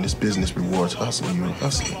you're doing. This business rewards hustle. You're a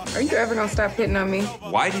hustler. Are you ever gonna stop hitting on me?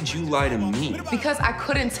 Why did you lie to me? Because I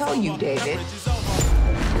couldn't tell you, David.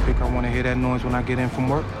 Think I want to hear that noise when I get in from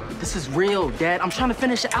work? This is real, Dad. I'm trying to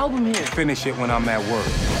finish the album here. Finish it when I'm at work.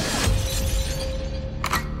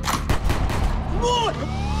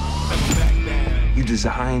 You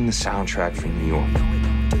designed the soundtrack for New York.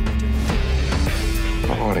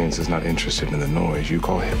 My audience is not interested in the noise you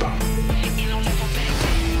call hip-hop.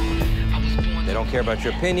 They don't care about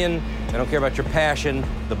your opinion. They don't care about your passion.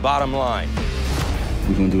 The bottom line.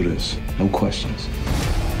 We're gonna do this. No questions.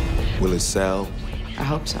 Will it sell? I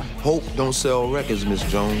hope so. Hope don't sell records, Miss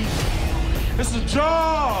Jones. It's a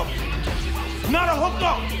job, not a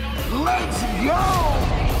hookup. Let's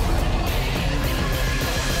go.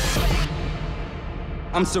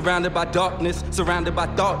 I'm surrounded by darkness, surrounded by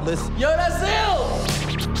thoughtless. Yo, that's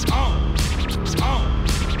ill.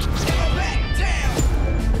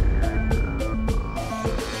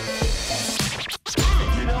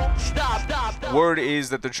 Word is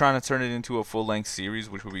that they're trying to turn it into a full-length series,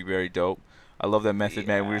 which would be very dope. I love that Method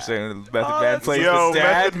Man. We were saying Method Man plays Yo, the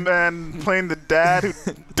dad. Method Man playing the dad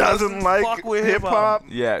who doesn't like hip hop.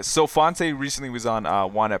 Yeah. So Fonte recently was on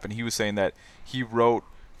One Up, and he was saying that he wrote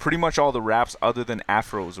pretty much all the raps other than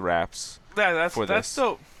Afro's raps. Yeah, for that's this,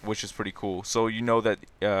 dope. Which is pretty cool. So you know that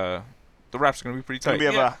the raps are gonna be pretty tight.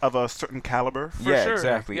 Gonna be of a certain caliber. For yeah, sure.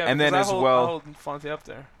 exactly. Yeah, And then because as I well, hold Fonte up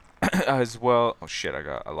there. as well. Oh shit!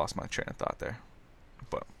 I lost my train of thought there.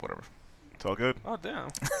 But whatever. It's all good. Oh damn.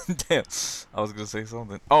 Damn. I was gonna say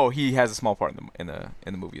something. Oh, he has a small part in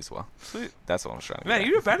the movie as well. Sweet. That's what I was trying to Man, get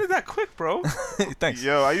you abandoned that quick, bro. Thanks.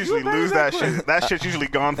 Yo, I usually better lose than that quick. shit. That shit's usually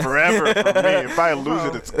gone forever for me. If I lose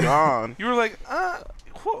it, it's gone. You were like,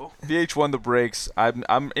 whoa. VH1 The Breaks.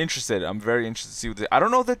 I'm interested. I'm very interested to see what I don't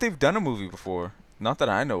know that they've done a movie before. Not that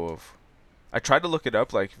I know of. I tried to look it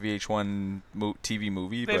up, like VH1 TV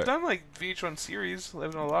movie, They've but done like VH1 series.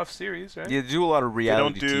 They've done a lot of series, right? yeah, they do a lot of They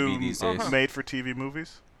reality don't do TV these days. made-for-TV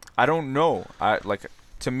movies. I don't know. I like.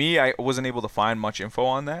 to me, I wasn't able to find much info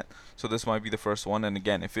on that. So this might be the first one. And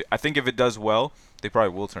again, I think if it does well, they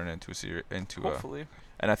probably will turn it into a series. Hopefully.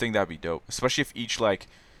 And I think that'd be dope, especially if each like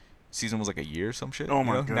season was like a year or some shit. Oh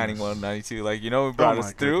my goodness. 91, 92, like brought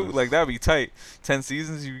us through. Goodness. Like that'd be tight. 10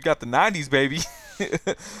 seasons, you got the 90s, baby.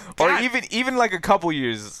 Or even like a couple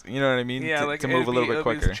years, you know what I mean? Yeah, to move a little bit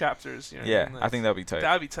quicker. Chapters. You know Yeah, what I mean? I think that'd be tight.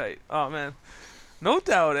 That'd be tight. Oh man, no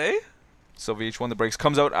doubt, eh? So VH1 The Breaks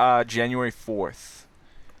comes out January 4th.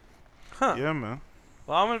 Huh. Yeah, man.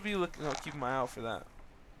 Well, I'm gonna be keeping my eye out for that.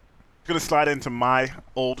 Gonna slide into my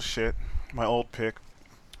old shit, my old pick.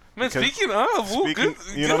 Man, speaking of, good,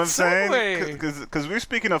 you know what I'm saying? segue. Because we're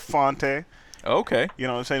speaking of Fonte. Okay. You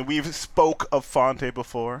know what I'm saying? We've spoke of Fonte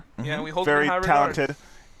before. Yeah, we hold him in very high regard. talented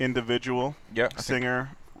individual. Yeah.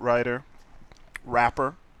 Singer, writer,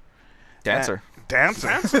 rapper, Dancer. Dancer.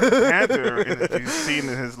 If you've seen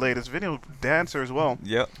his latest video, dancer as well.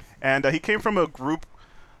 Yep. And he came from a group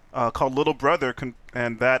called Little Brother,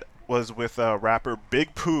 and that was with rapper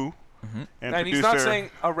Big Pooh. Mm-hmm. And he's not saying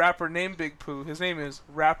a rapper named Big Pooh. His name is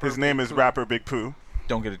Rapper. His name is Rapper Big Pooh.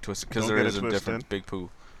 Don't get it twisted, because there is a different Big Pooh.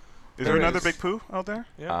 Is there another Big Pooh out there?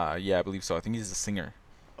 Yeah. Yeah, I believe so. I think he's a singer.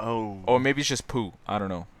 Oh. Or maybe it's just Pooh. I don't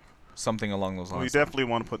know. Something along those lines. Well, you definitely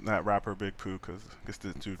want to put in that Rapper Big Pooh because this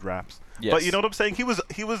dude raps. Yes. But you know what I'm saying? He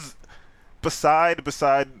was beside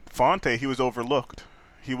Fonte. He was overlooked.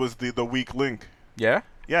 He was the weak link. Yeah.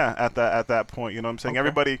 Yeah. At that point, you know what I'm saying? Okay.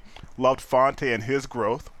 Everybody loved Fonte and his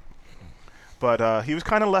growth, but he was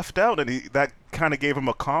kind of left out, and that kind of gave him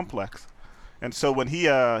a complex. And so when he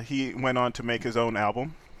went on to make his own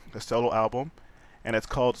album, a solo album, and it's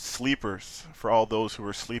called Sleepers, for all those who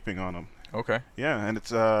were sleeping on him. Okay. Yeah, and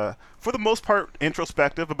it's for the most part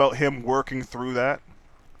introspective about him working through that,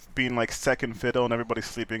 being like second fiddle and everybody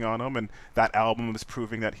sleeping on him, and that album is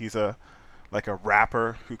proving that he's a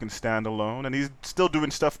rapper who can stand alone, and he's still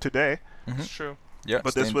doing stuff today. That's true. Yeah.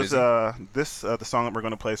 But this was the song that we're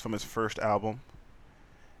going to play is from his first album,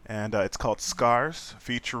 and it's called Scars,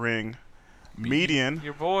 featuring Median.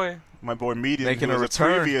 Your boy. My boy Median, Making who a was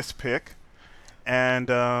return. previous pick, and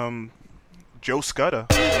Joe Scudda.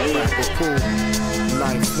 Rapper Pool,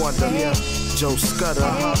 Ninth Wonder, yeah. Joe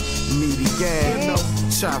Scudda, Meaty Gang,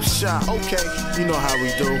 Chop Shop, okay, you know how we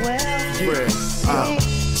do. Yeah,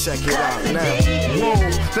 check it out now. Whoa,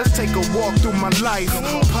 let's take a walk through my life.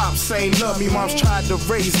 Pops ain't love me, moms tried to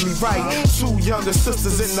raise me right. Two younger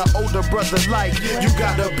sisters and the older brother like. You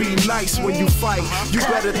gotta be nice when you fight. You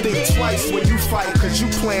better think twice when you fight, cause you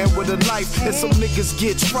playing with a life. And some niggas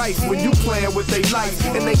get trife when you playing with their life.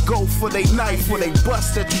 And they go for their knife when they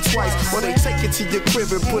bust at you twice. Or they take it to your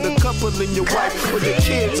crib and put a couple in your wife. Or your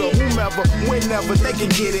kids or whomever, whenever they can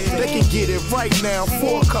get it. They can get it right now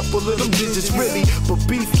for a couple of them digits really. But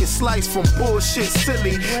beef get sliced from bullshit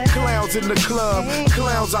silly. Clowns in the club,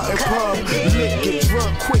 clowns out in pub. Lit, get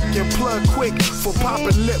drunk quick and plug quick. For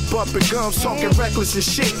popping lip, bumping gums, talking reckless and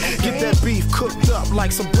shit. Get that beef cooked up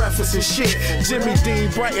like some breakfast and shit. Jimmy Dean,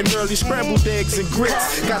 bright and early, scrambled eggs and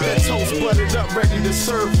grits. Got that toast buttered up, ready to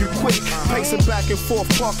serve you quick. Pacing back and forth,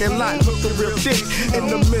 parking lot, looking real thick. In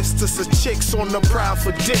the midst of some chicks on the prowl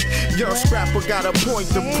for dick. Young scrapper got a point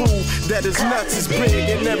to prove that his nuts is big.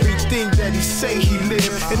 And everything that he say he live.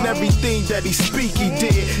 And everything that he speak he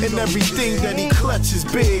did. And everything that he clutch is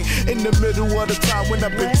big. In the middle of the time when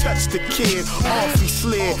I've been touched the kid, off he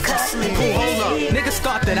slid. Hold up. Niggas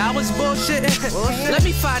thought that I was bullshitting. Let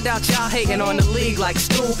me find out y'all hating on the league like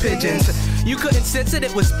stool pigeons. You couldn't sense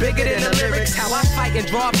it was bigger than the lyrics. How I fight and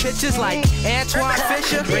draw pictures like Antoine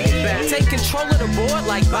Fisher. Bring it back. Take control of the board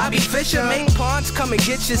like Bobby Fischer. Make pawns come and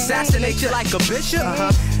get you, assassinate you like a bishop.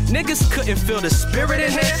 Niggas couldn't feel the spirit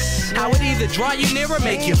in here. How it either draw you nearer,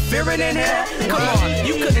 make you fear it in here. Come on,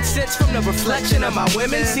 you couldn't sense from the reflection of my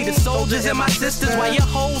women. See the soldiers and my sisters while your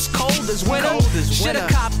hoes cold as winter. Shoulda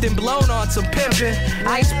copped and blown on some pimpin'.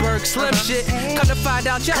 Iceberg slim shit. Come to find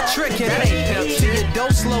out y'all trickin'. That ain't pimp. See your dough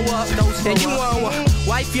slow up. And you wanna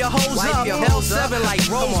wipe your hoes up. L7 like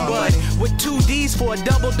Rosebud. With 2 D's for a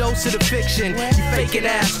double dose of the fiction. You faking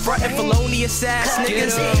ass, frontin' felonious ass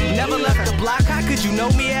niggas. Never left the block, how could you know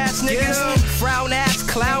me ass niggas? Frown ass,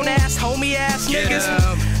 clown ass, homie ass niggas.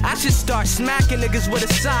 I should start smacking niggas with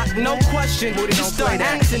a sock, no question. Just start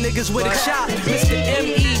axing niggas with a chop. Mr.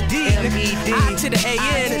 M.E.D. I to the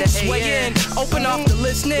A.N. Sway in, open off the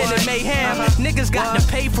listening and mayhem. Niggas got to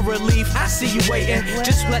pay for relief, I see you waiting.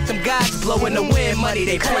 Just let them guys blow in the wind, money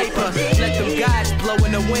they paper. Let them guys blow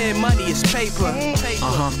in the wind, money is paper.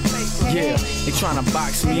 Yeah, they tryna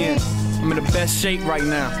box me in. I'm in the best shape right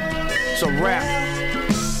now. So rap.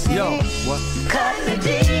 Yo, what?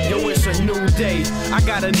 Yo, it's a new day. I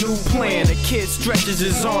got a new plan. The kid stretches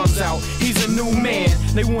his arms out. He's a new man.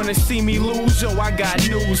 They wanna see me lose. Yo, I got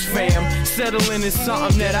news, fam. Settling is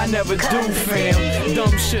something that I never do, fam.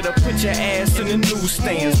 Dumb shit'll put your ass in the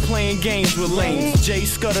newsstands. Playing games with lanes. Jay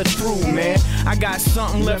Scudder through, man. I got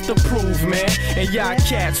something left to prove, man. And y'all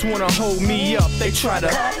cats wanna hold me up. They try to.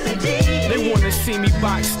 They wanna see me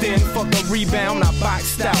boxed in. Fuck a rebound. I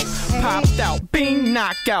boxed out. Popped out. Bing,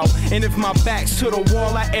 knockout. And if my back's to the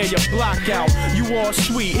wall, I air your block out. You all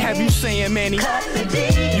sweet. Have you saying, Manny?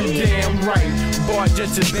 You damn right. Bar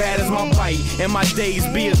just as bad as my bite. And my days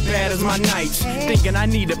be as bad as my nights. Thinking I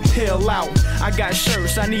need to pill out. I got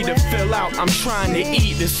shirts I need to fill out. I'm trying to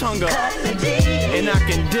eat this hunger. And I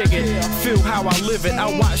can dig it. Feel how I live it.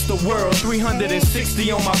 I watch the world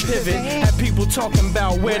 360 on my pivot. Had people talking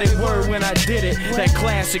about where they were when I did it. That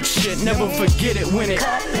classic shit, never forget it when it.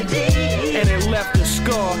 And it left a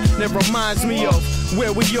scar that reminds me of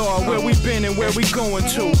where we are, where we been, and where we going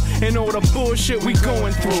to. And all the bullshit we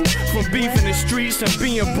going through. From beef in the streets and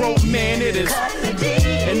being broke, man, it is.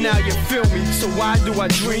 And now you feel me, so why do I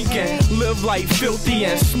drink and live like filthy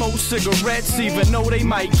and smoke cigarettes even though they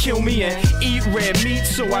might kill me, and eat red meat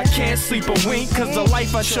so I can't sleep a wink cause the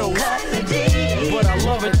life I chose. But I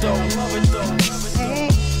love it though.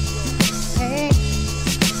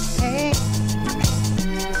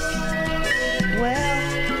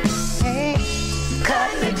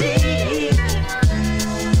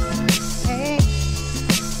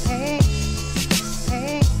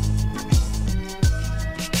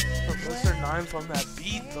 Professor 9 from that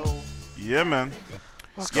beat though. Yeah, man.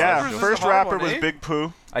 Fuck, Yeah, Scarface first was a hard rapper one, was eh? Big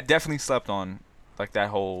Pooh. I definitely slept on like that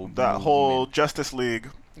whole Justice League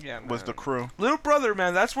Yeah, was the crew. Little Brother,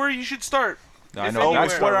 man, that's where you should start. I If know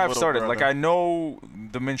that's anywhere. where I've Little started. Like Brother. I know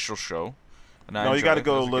the minstrel show. And I No, you enjoyed got to it.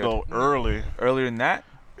 go a Those are little good. early. Earlier than that.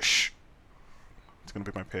 Shh. It's gonna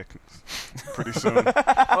be my pick pretty soon. Oh,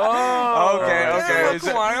 okay. yeah,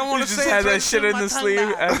 come on, I don't You want to just say had it. that shit in the sleeve.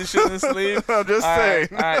 Had the shit in the sleeve. I'm just saying.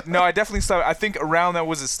 No, I definitely slept. I think around that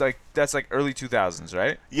was that's like early 2000s,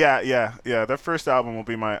 right? Yeah. That first album will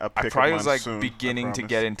be a pick. I probably of was mine like soon, beginning I to promise.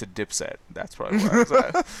 get into Dipset. That's probably where I was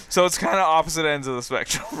at. So it's kind of opposite ends of the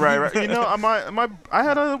spectrum. Right. You know, I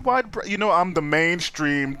had a wide. I'm the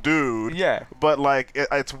mainstream dude. Yeah. But like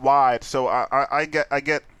it's wide, so I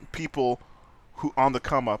get people who on the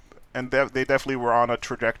come up, and they definitely were on a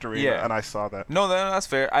trajectory. Yeah. And I saw that. No, that's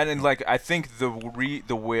fair. And like I think the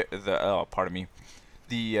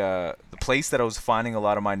place that I was finding a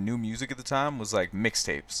lot of my new music at the time was like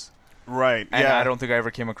mixtapes. Right. And yeah. I don't think I ever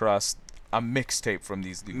came across a mixtape from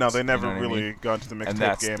these dudes. No, they never you know what I really mean? got into the And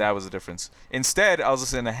mixtape game. that was the difference. Instead, I was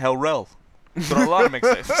listening to Hell Rel. But a lot of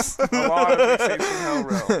mixtapes. A lot of mixtapes from Hell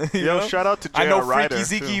Rel. Yo, know? shout out to I J.R. know Ryder,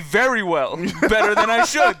 Freaky Ziggy too. very well. Better than I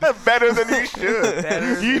should. Better than you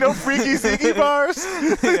should. You know Freaky Ziggy bars?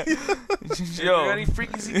 Yo. Any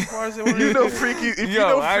Freaky Ziggy bars? You know Freaky. If you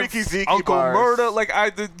know Freaky Ziggy Uncle bars. Murda, like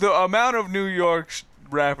the amount of New York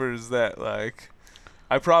rappers that like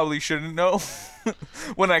I probably shouldn't know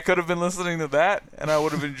when I could have been listening to that and I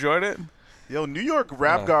would have enjoyed it. Yo, New York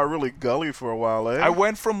rap got really gully for a while, eh? I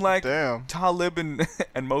went from like Damn. Talib and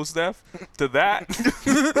Mos Def to that,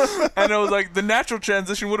 and it was like the natural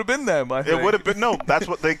transition would have been them. I think. It would have been no. That's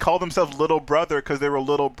what they call themselves, Little Brother, because they were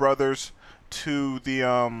little brothers to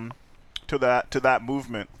the to that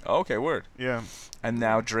movement. Okay, word. Yeah. And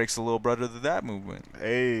now Drake's the little brother to that movement.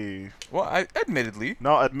 Hey. Well, admittedly.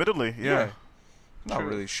 No, admittedly, yeah. Not True.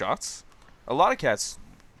 really shots. A lot of cats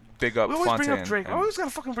big up We always Fontaine. bring up Drake. I and- always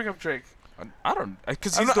gotta fucking bring up Drake. I don't,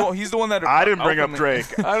 because I'm he's the one that I didn't bring up openly- Drake.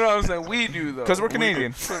 I know what I'm saying. We do though. Because we're We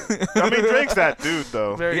Canadian. I mean, Drake's that dude,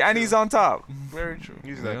 though. Very and true. he's on top. Very true.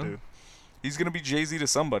 He's You that know? dude. He's gonna be Jay-Z to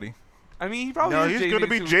somebody. I mean, he probably No, is he's Jay-Z gonna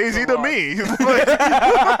be to Jay-Z a to lot. me.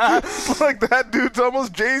 like that dude's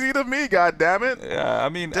almost Jay-Z to me. God damn it. Yeah, I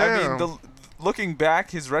mean, Damn. looking back,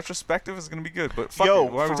 his retrospective is gonna be good. But fuck Yo,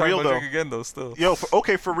 it. Why are we for talking real, about though. Drake again, though? Still. Yo,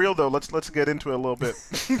 for real though. Let's get into it a little bit.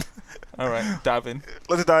 All right, dive in.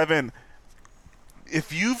 Let's dive in.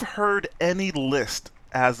 If you've heard any list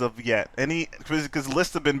as of yet, because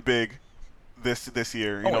lists have been big this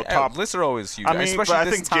year. You know, top lists are always huge. I mean, especially but I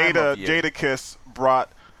this think time of year. Jadakiss brought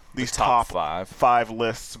these top five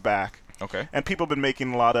lists back. Okay. And people have been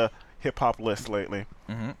making a lot of hip hop lists lately.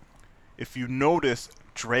 Mhm. If you notice,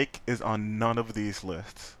 Drake is on none of these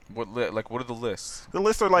lists. What what are the lists? The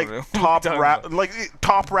lists are like What are top we talking rap, about? like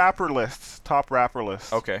top rapper lists. Top rapper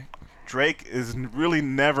lists. Okay. Drake is really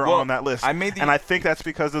never Well, on that list. I made the- and I think that's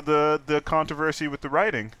because of the controversy with the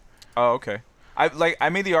writing. Oh, okay. I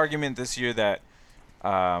made the argument this year that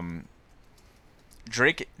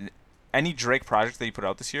Drake, any Drake project that he put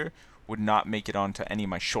out this year would not make it onto any of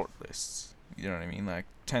my short lists. You know what I mean? Like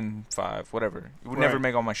 10, 5, whatever. It would never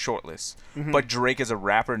make on my short list. Mhm. But Drake as a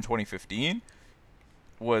rapper in 2015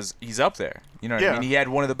 he's up there. You know what I mean? He had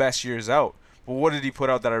one of the best years out. But what did he put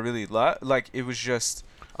out that I really loved? Like, it was just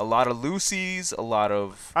a lot of Lucy's, a lot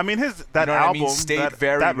of... I mean, that you know what album, I mean? Stayed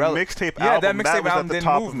very that relevant. mixtape Yeah, album, that mixtape was album at the didn't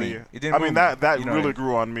top move of me. me. It didn't I move mean, me. that You know what I really mean?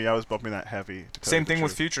 grew on me. I was bumping that heavy. to tell Same you the thing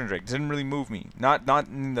with truth. Future and Drake. Didn't really move me. Not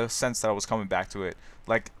in the sense that I was coming back to it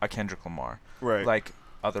like a Kendrick Lamar. Right. Like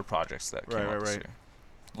other projects that came Right, out right, this right. year.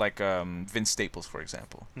 Like Vince Staples, for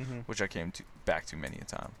example, which I came back to many a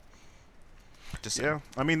time. Just saying. Yeah,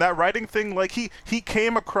 I mean that writing thing. Like he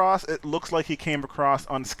came across. It looks like he came across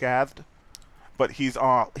unscathed, but he's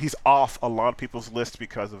off a lot of people's lists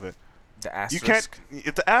because of it. The asterisk. You can't.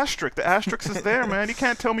 It's the asterisk. The asterisk is there, man. You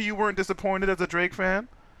can't tell me you weren't disappointed as a Drake fan.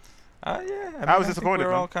 Yeah, I was disappointed.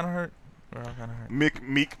 We're man. all kind of hurt. We're all kind of hurt.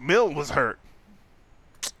 Meek Mill was hurt.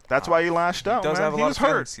 That's why he lashed out. He does man. have a He lot was of hurt.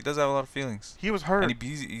 feelings. He does have a lot of feelings. He was hurt. And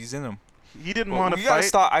he's in them. He didn't Well, want to we gotta fight.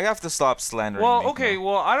 stop. I have to stop slandering. Well, Meek okay. Mill.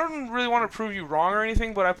 Well, I don't really want to prove you wrong or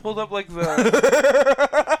anything, but I pulled up like the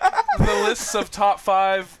the lists of top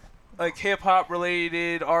 5 like hip hop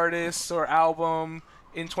related artists or album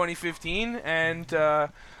in 2015, and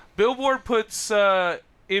Billboard puts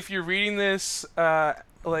if you're reading this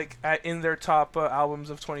in their top albums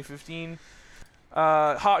of 2015.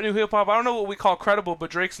 Hot new hip hop. I don't know what we call credible, but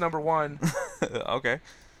Drake's number 1. Okay.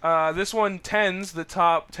 This one tens the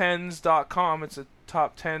top10s.com. It's a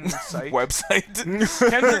top 10 site. Website.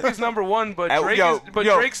 Kendrick is number 1, but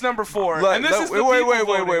Drake's number 4. And this is the wait.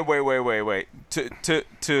 To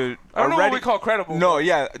I don't know what we call credible. No,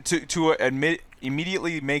 yeah. To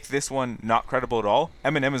immediately make this one not credible at all.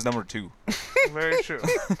 Eminem is number 2. Very true.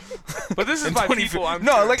 But this is In by 20 people. I'm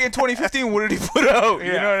no, sure. like in 2015, what did he put out?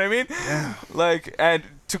 You Yeah. know what I mean? Yeah. Like, and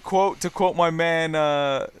to quote my man,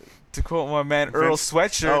 Earl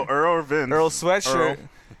Sweatshirt. Oh, Earl or Vince? Earl Sweatshirt. Earl.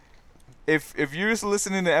 If you're just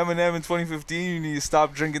listening to Eminem in 2015, you need to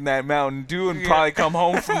stop drinking that Mountain Dew and probably come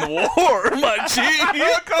home from the war, my G.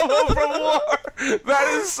 You come home from war. That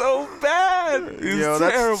is so bad. It's Yo,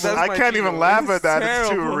 terrible. that's I can't even laugh at that. It's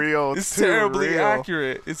too terrible. real. It's too terribly real.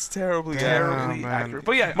 accurate. It's terribly Damn, man. accurate.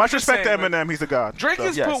 But yeah, much just respect to saying, like, Eminem. He's a god. Drake So.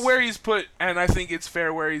 is put where he's put, and I think it's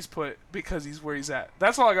fair where he's put because he's where he's at.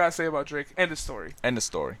 That's all I gotta say about Drake. End of story. End of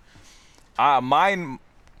story. My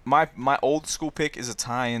old school pick is a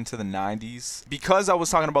tie-in to the 90s. Because I was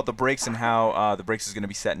talking about the breaks and how the breaks is going to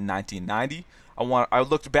be set in 1990, I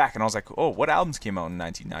looked back and I was like, oh, what albums came out in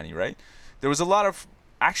 1990, right? There was a lot of...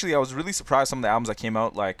 Actually, I was really surprised some of the albums that came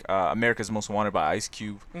out, like America's Most Wanted by Ice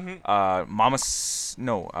Cube. Don't Call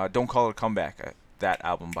It a Comeback, that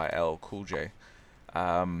album by LL Cool J.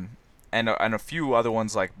 And a few other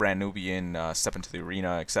ones like Brand Nubian, Step Into the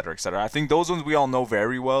Arena, etc., etc. I think those ones we all know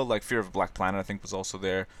very well. Like Fear of a Black Planet, I think was also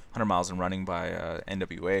there. 100 Miles and Running by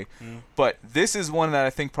NWA. But this is one that I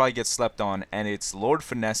think probably gets slept on, and it's Lord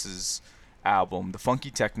Finesse's album, The Funky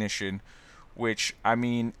Technician, which, I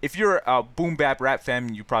mean, if you're a boom bap rap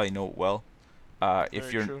fan, you probably know it well. But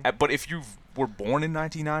if you were born in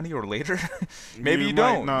 1990 or later, maybe you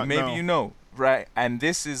don't. Maybe you know, right? And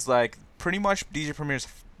this is like pretty much DJ Premier's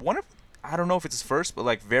one of... I don't know if it's his first, but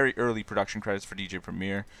like very early production credits for DJ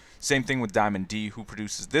Premier. Same thing with Diamond D, who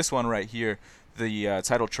produces this one right here, the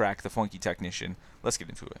title track, The Funky Technician. Let's get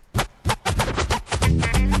into it.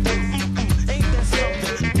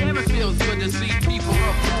 Damn, it feels good to see people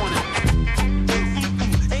up on it.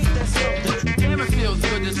 Ain't that something? Damn, it feels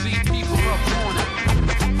good to see people up on it.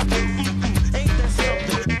 Ain't that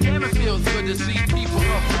something? Damn, it feels good to see people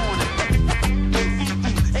up on it.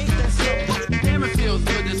 Ain't that something? Damn, it feels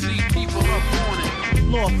good to see people up on it.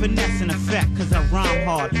 Lord finesse in effect, cause I rhyme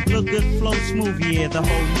hard. Look good, flow smooth, yeah, the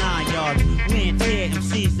whole 9 yards. We ain't tear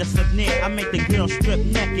MCs that's up near. I make the girl strip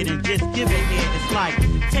naked and just give it here. It's like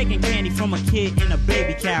taking candy from a kid in a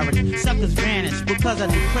baby carriage. Suckers vanish because I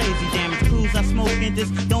do crazy damage. Crews I smoke in this,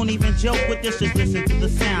 don't even joke with this. Just listen to the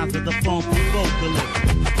sounds of the funky vocalist.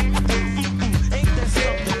 Ain't that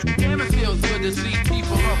something? Damn, it feels good to see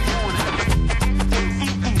people up on it.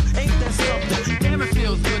 Ain't that something? Damn, it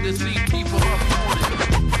feels good to see people up on it.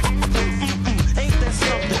 Ain't that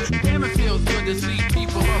something? Damn, it feels good to see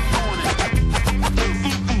people up on it.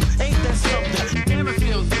 Ain't that something? Damn, it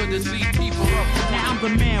feels good to see people up on it. Now I'm the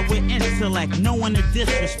man with intellect. expect no one to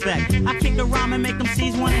disrespect. I kick a rhyme and make them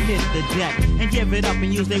C's wanna hit the deck and give it up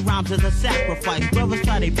and use their rhymes as a sacrifice. Brothers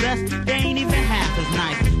try their best, they ain't even half as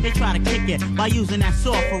nice. They try to kick it by using that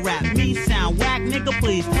software rap. Me sound whack, nigga,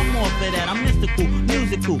 please come off of that. I'm mystical,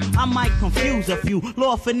 musical, I might confuse a few.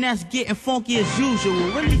 Lord Finesse getting funky as usual,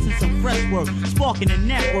 releasing some fresh work, sparking the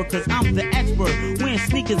network, cause I'm the expert. Wearing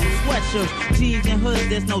sneakers and sweatshirts, jeans and hoods,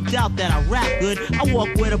 there's no doubt that I rap good. I walk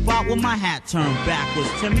with a bop with my hat turned backwards.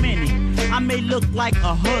 To many, I may look like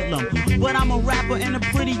a hoodlum, but I'm a rapper and a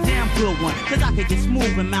pretty damn good one. Cause I could get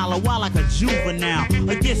smooth and mellow while like a juvenile,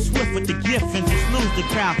 or get swift with the gift and just lose the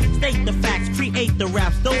crowd. State the facts, create the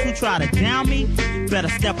raps. Those who try to down me, better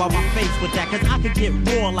step out my face with that. Cause I could get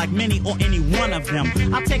raw like many or any one of them.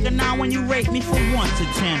 I'll take a 9 when you rate me from 1 to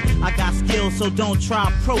 10. I got skills, so don't try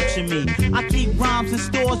approaching me. I keep rhymes in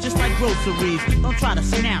stores just like groceries. Don't try to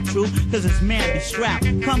snap true, cause it's man be strapped.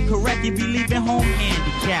 Come correct, you be leaving home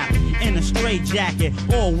handicapped, in a straight jacket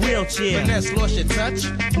or a wheelchair. Finesse lost your touch?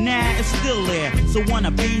 Nah, it's still there. So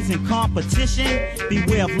wanna bees in competition,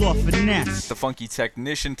 beware of Lord Finesse. The Funky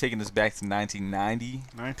Technician taking us back to 1990.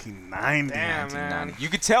 1990. Damn, man. You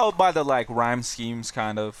could tell by the like rhyme schemes,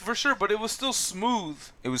 kind of. For sure, but it was still smooth.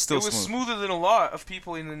 It was still smooth. Smoother than a lot of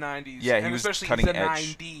people in the 90s. Yeah, and he was especially cutting the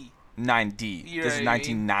edge. 9D. 9D. Yeah, This is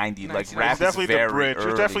 1990. Like It's rap is definitely very the bridge. early.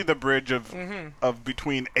 It's definitely the bridge of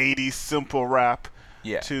between 80s simple rap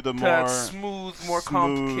to the more smooth, more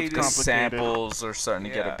complicated samples are starting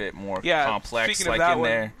to get a bit more complex. Speaking like of that in one,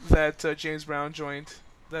 there. that James Brown joint.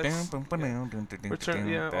 That's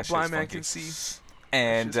Return, That a blind man funky. can see.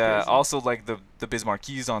 And also like the Biz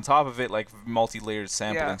Marquis on top of it, like multi-layered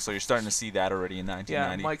sampling. Yeah. So you're starting to see that already in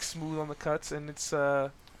 1990. Yeah, Mike Smooth on the cuts, and it's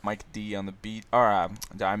Mike D on the beat, or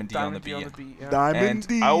Diamond D on the beat. yeah. Diamond and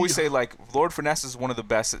D. I always say like Lord Finesse is one of the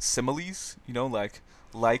best at similes. You know, like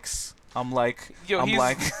likes. I'm like,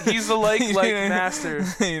 he's the like master.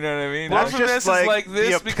 You know what I mean? Lord That's Finesse just like is like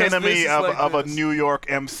this the because epitome this is of, like of a this. New York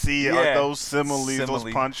MC. Yeah. Are those similes, those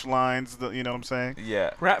Simile. punchlines? You know what I'm saying? Yeah.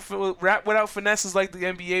 Rap without finesse is like the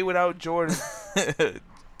NBA without Jordan.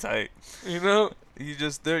 Tight. You know? You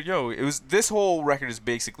just there, it was this whole record is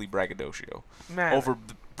basically braggadocio Man. over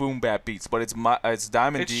the boom bap beats, but it's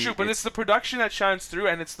Diamond It's D. true, but it's the production that shines through,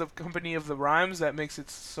 and it's the company of the rhymes that makes it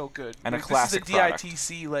so good. And like, a classic this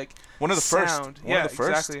is the DITC like one of the first. sound. One of the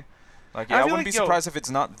first. Exactly. Like I I feel wouldn't like, be surprised if it's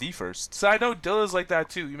not the first. So I know Dilla's like that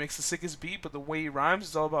too. He makes the sickest beat, but the way he rhymes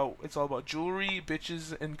is all about jewelry,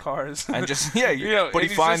 bitches, and cars. And just You know, but he and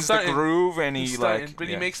he's finds just the stunting. groove and He's he stunting, like. but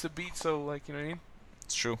he makes the beat so like you know what I mean.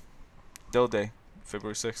 It's true. Dill Day,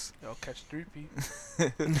 February 6th. Yo, catch the repeat.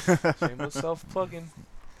 Shameless self-plugging.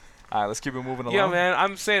 All right, let's keep it moving along. Yeah, man.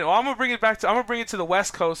 I'm saying, I'm gonna bring it to the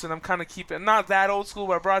West Coast, and I'm kind of keeping not that old school,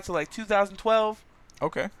 but I brought it to like 2012.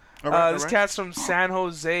 Okay. This cat's from San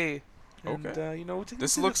Jose. And, Okay. you know,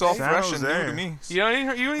 This looks all fresh and new to me. You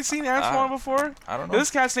ain't seen Antoine before? I don't know. This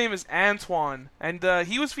cat's name is Antoine, and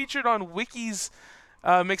he was featured on Wiki's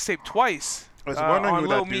mixtape twice. I was wondering on who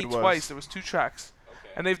Lil that Me dude was. twice. There was 2 tracks,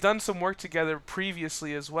 and they've done some work together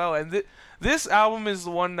previously as well. And this album is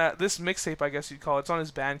the one this mixtape, I guess you'd call it. It's on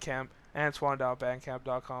his Bandcamp,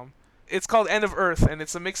 Antoine.bandcamp.com. It's called End of Earth, and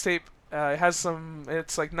it's a mixtape. It has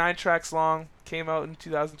it's like 9 tracks long. Came out in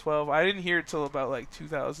 2012. I didn't hear it till about like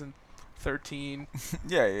 2013.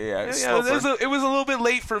 Yeah. It was a little bit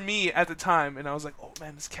late for me at the time, and I was like, oh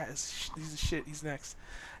man, this cat he's the shit. He's next.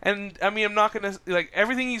 And I mean, I'm not gonna like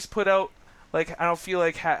everything he's put out. Like I don't feel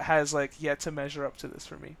like has like yet to measure up to this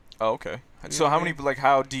for me. Oh, okay. So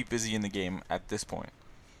how deep is he in the game at this point?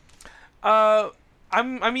 I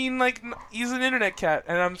mean, like he's an internet cat,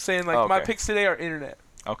 and I'm saying like my picks today are internet.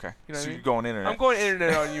 Okay. You know So what I you're mean? going internet. I'm going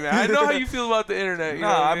internet on you, man. I know how you feel about the internet. You know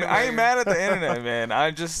what I mean? I ain't mad at the internet, man.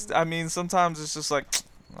 I mean, sometimes it's just like,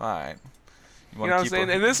 all right. You know what I'm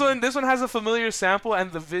saying? And this one has a familiar sample,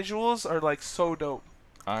 and the visuals are like so dope.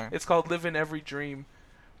 All right. It's called "Live in Every Dream,"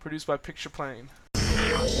 produced by Picture Plane.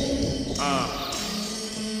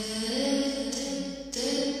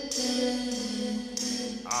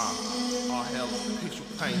 All hell, Picture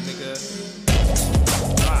Plane, nigga.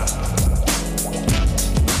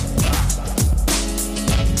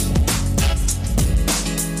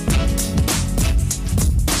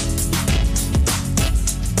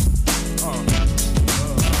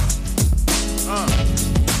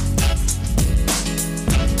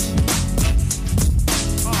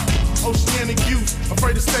 Oceanic youth,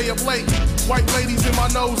 afraid to stay up late. White ladies in my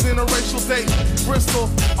nose, interracial date. Bristol,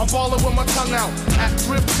 I'm ballin' with my tongue out. At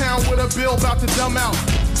Thrift Town with a bill about to dumb out.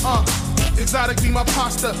 Exotic be my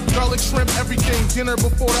pasta, garlic shrimp, everything. Dinner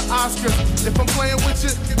before the Oscars. If I'm playing with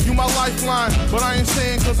you my lifeline. But I ain't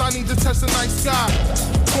saying cause I need to touch the night sky.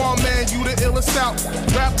 Come on, man, you the illest out.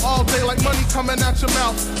 Rap all day like money coming out your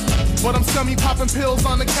mouth. But I'm semi-popping pills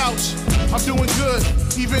on the couch. I'm doing good,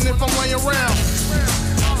 even if I'm laying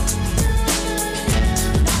around.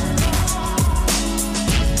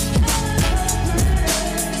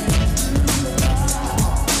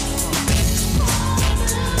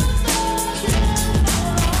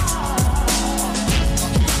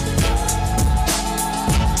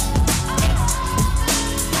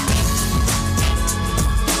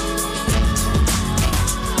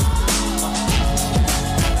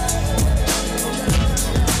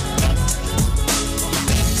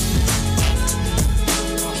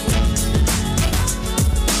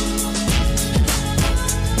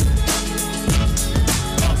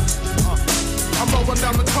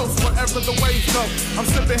 Down the coast, wherever the waves go. I'm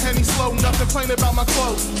sipping Henny slow, nothing plain about my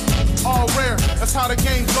clothes. All rare, that's how the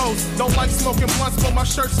game goes. Don't like smoking blunts, but my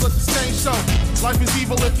shirts let the stain show. Life is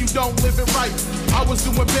evil if you don't live it right. I was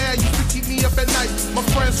doing bad, used to keep me up at night. My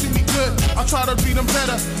friends treat me good, I try to treat them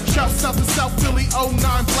better. Shouts out to South Philly, 09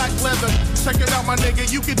 black leather. Check it out, my nigga,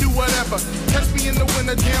 you can do whatever. Catch me in the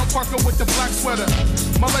winter, down Parker with the black sweater.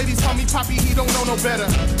 My ladies call me Poppy, he don't know no better.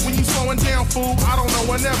 When you slowing down, fool, I don't know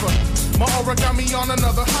whenever. My aura got me on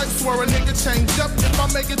another hype. Swear a nigga change up if I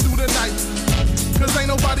make it through the night. Cause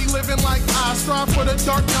ain't nobody living like I. Strive for the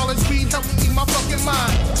dark knowledge, weed help me eat my fucking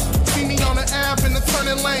mind. See me on the Ave in the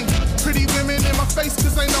turning lane. Pretty women in my face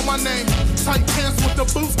cause they know my name. Tight pants with the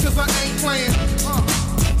boots cause I ain't playing.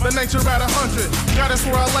 The nature at 100, yeah, that's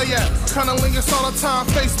where I lay at. Cunnilingus all the time,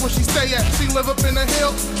 face where she stay at. She live up in the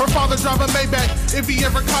hill, her father drive a Maybach. If he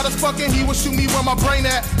ever caught us fucking, he would shoot me where my brain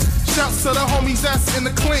at. Shouts to the homies that's in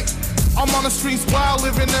the clink. I'm on the streets wild,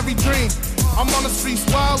 living every dream. I'm on the streets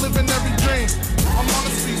wild, living every dream. I'm on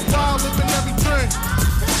the streets wild, living every dream.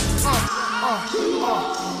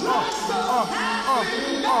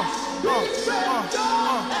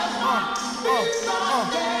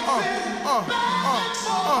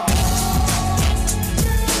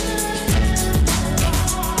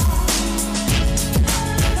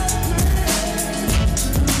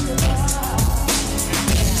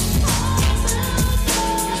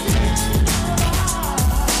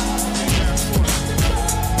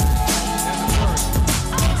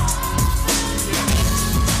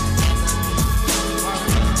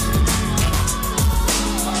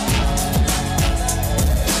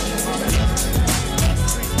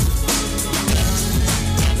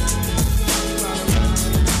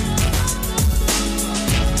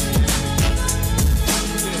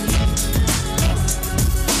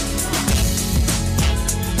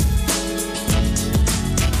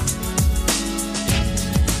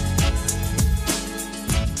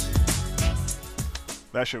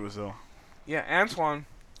 That shit was ill. Yeah, Antoine.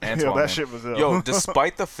 Yo, that man. shit was ill. Yo,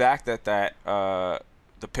 despite the fact that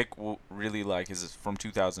the pick really like is from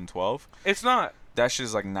 2012. It's not. That shit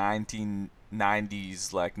is like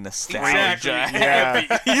 1990s like nostalgia. Exactly. Heavy.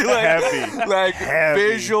 Heavy. Like Heavy.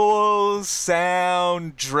 visuals,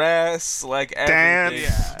 sound, dress, like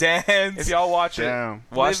everything. Dance. If y'all watch Damn.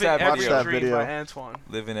 it, Watch Live in that Every video. Dream by Antoine.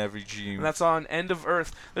 Live in Every Dream. And that's on End of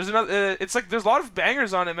Earth. There's another. It's like there's a lot of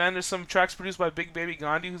bangers on it, man. There's some tracks produced by Big Baby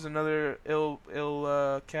Gandhi, who's another ill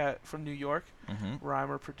cat from New York,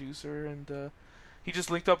 rhymer, producer, and he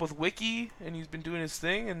just linked up with Wiki, and he's been doing his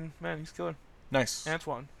thing, and man, he's killer. Nice.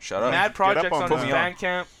 Antoine. Shout out. Mad projects on his that.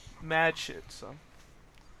 Bandcamp. Mad shit. So.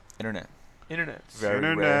 Internet. Very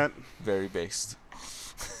Internet. Rare, very based.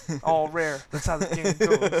 All rare. That's how the game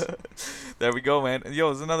goes. There we go, man.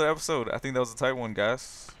 Yo, it's another episode. I think that was a tight one,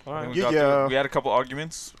 guys. All right. We had a couple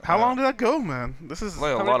arguments. How long did that go, man? This is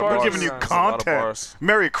like a lot of bars. giving you There's a lot of content. bars.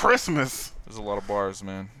 Merry Christmas. There's a lot of bars,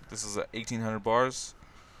 man. This is 1,800 bars.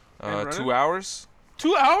 And 2 hours.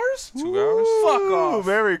 2 hours? 2 hours. Fuck Ooh, off.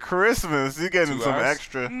 Merry Christmas. You're getting 2 some hours?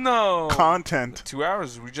 extra No. content. 2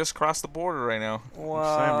 hours. We just crossed the border right now.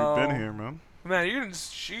 Wow. We've been here, man. Man, you're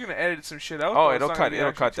gonna edit some shit out. Oh, though. It's it'll not cut. gonna be It'll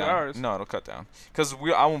actually cut 2 down. hours. No, it'll cut down. Cause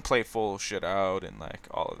I won't play full shit out and like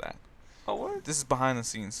all of that. Oh, what? This is behind the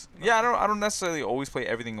scenes. Yeah, I don't necessarily always play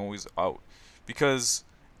everything always out, because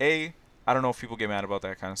A, I don't know if people get mad about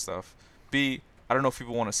that kind of stuff. B, I don't know if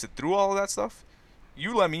people want to sit through all of that stuff.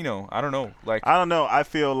 You let me know. I don't know. Like I don't know. I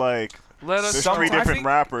feel like Let us. there's Some- three I different think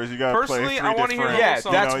rappers. You gotta play personally, three I wanna hear different. the yeah, whole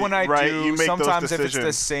song. that's You know, when I right, do. you make those Sometimes if it's the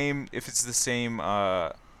decisions. same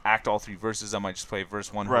act all three verses, I might just play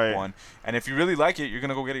verse one, Right. hook one. And if you really like it, you're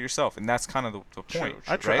gonna go get it yourself, and that's kind of the point,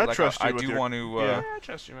 I right? Like, trust you I with do your- want to yeah. I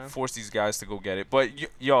trust you, man. force these guys to go get it. But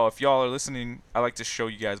y'all, if y'all are listening, I like to show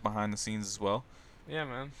you guys behind the scenes as well. Yeah,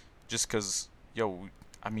 man. just because,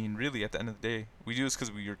 I mean, really, at the end of the day, we do this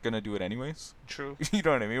because we're going to do it anyways. True. You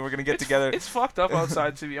know what I mean? We're going to get together. It's fucked up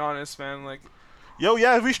outside, to be honest, man. Like,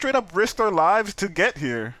 we straight up risked our lives to get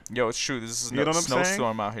here. Yo, it's true. This is You know what I'm saying?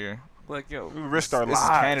 snowstorm out here. Like, We risked our This is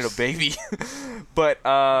lives. Canada, baby. But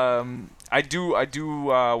I do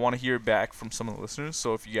want to hear back from some of the listeners.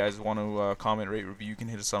 So if you guys want to comment, rate, review, you can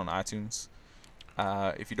hit us on iTunes.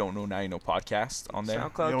 If you don't know, now you know podcast on there.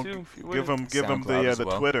 SoundCloud too. If you Give them SoundCloud as the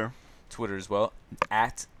well. Twitter. Twitter as well.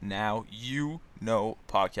 At Now You Know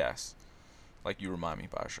Podcast. Like you remind me,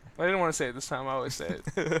 Basher. I didn't want to say it this time. I always say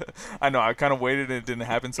it. I know. I kind of waited and it didn't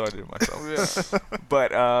happen, so I did it myself.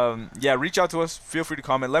 But reach out to us. Feel free to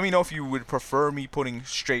comment. Let me know if you would prefer me putting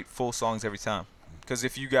straight full songs every time. Because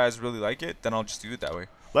if you guys really like it, then I'll just do it that way.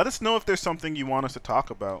 Let us know if there's something you want us to talk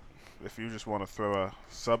about. If you just want to throw a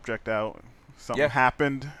subject out, something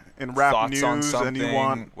happened in rap Thoughts on news, and you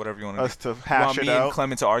want whatever you want us to you hash want it me out, and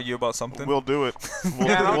Clement to argue about something. We'll do it.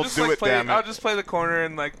 I'll We'll just do like it. play. Damn it! I'll just play the corner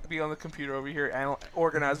and like be on the computer over here,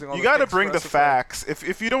 organizing all. You the gotta things bring for the us to play. facts.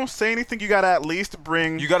 If you don't say anything, you gotta at least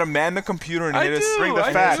bring. You gotta man the computer and hit us. Bring the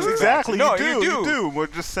I facts. do. Exactly. No, you you do. We're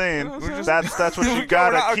just saying. No, That's what you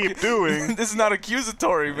gotta keep doing. This is not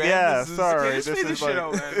accusatory, man. Yeah. This is, sorry. Just fade this shit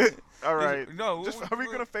out, man. All right. No, Are we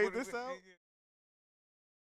gonna fade this out?